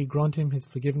Almighty grant him His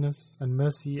forgiveness and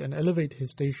mercy and elevate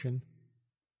his station.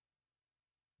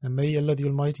 And may Allah the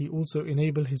Almighty also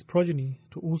enable his progeny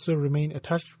to also remain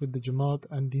attached with the Jamaat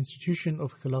and the institution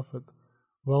of Khilafat,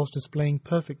 whilst displaying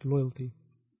perfect loyalty.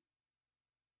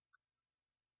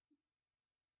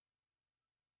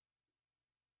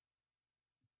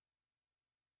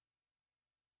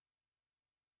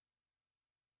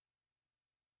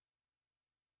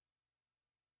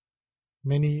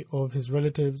 Many of his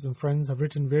relatives and friends have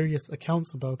written various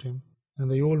accounts about him, and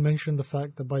they all mention the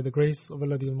fact that by the grace of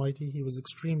Allah the Almighty he was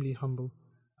extremely humble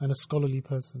and a scholarly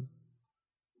person.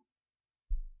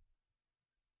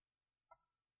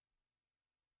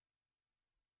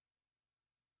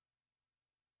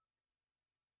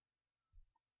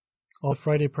 After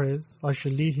Friday prayers, I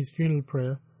shall lead his funeral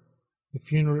prayer. The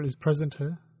funeral is present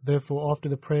here, therefore after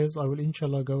the prayers I will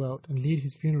inshallah go out and lead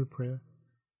his funeral prayer,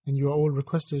 and you are all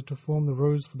requested to form the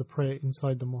rows for the prayer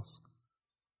inside the mosque.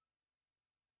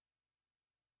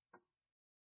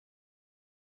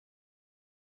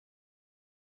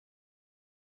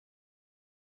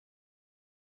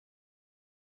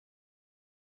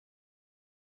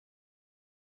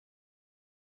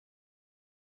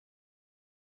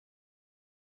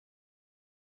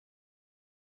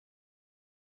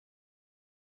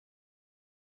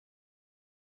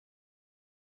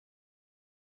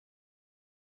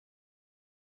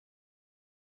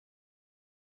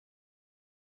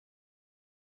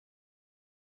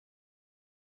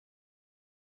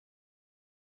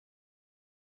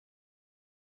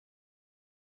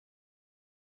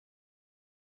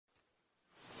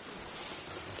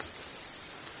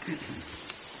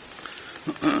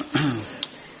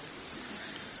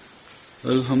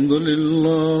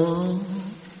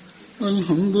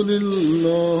 الحمد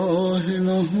لله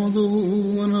نحمده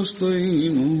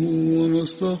ونستعينه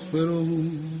ونستغفره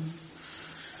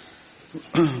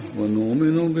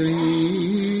ونؤمن به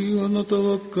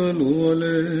ونتوكل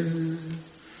عليه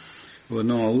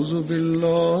ونعوذ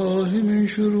بالله من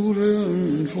شرور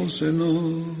أنفسنا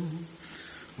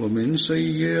ومن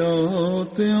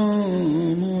سيئات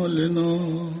أعمالنا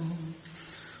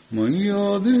من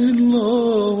يهده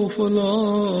الله فلا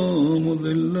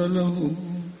مضل له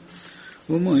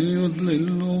ومن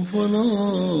يضلل فلا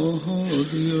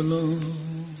هادي له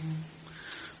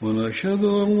ونشهد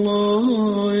أن لا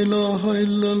إله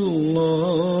إلا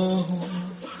الله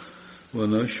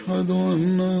ونشهد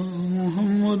أن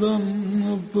محمدا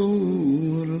عبده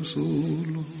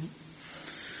ورسوله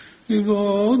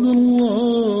عباد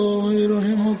الله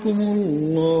رحمكم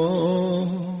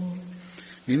الله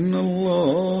إن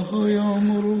الله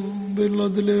يأمر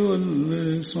بالعدل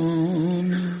والإحسان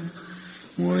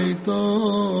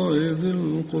وإيتاء ذي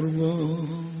القربى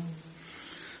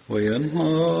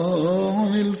وينهى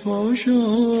عن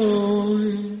الفحشاء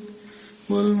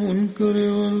والمنكر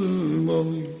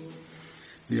والبغي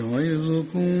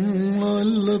يعظكم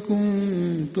لعلكم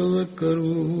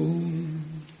تذكرون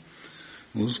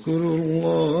اذكروا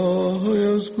الله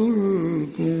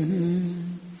يذكركم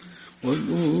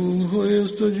وادعوه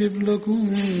يستجب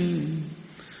لكم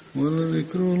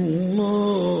ولذكر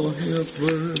الله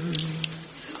أكبر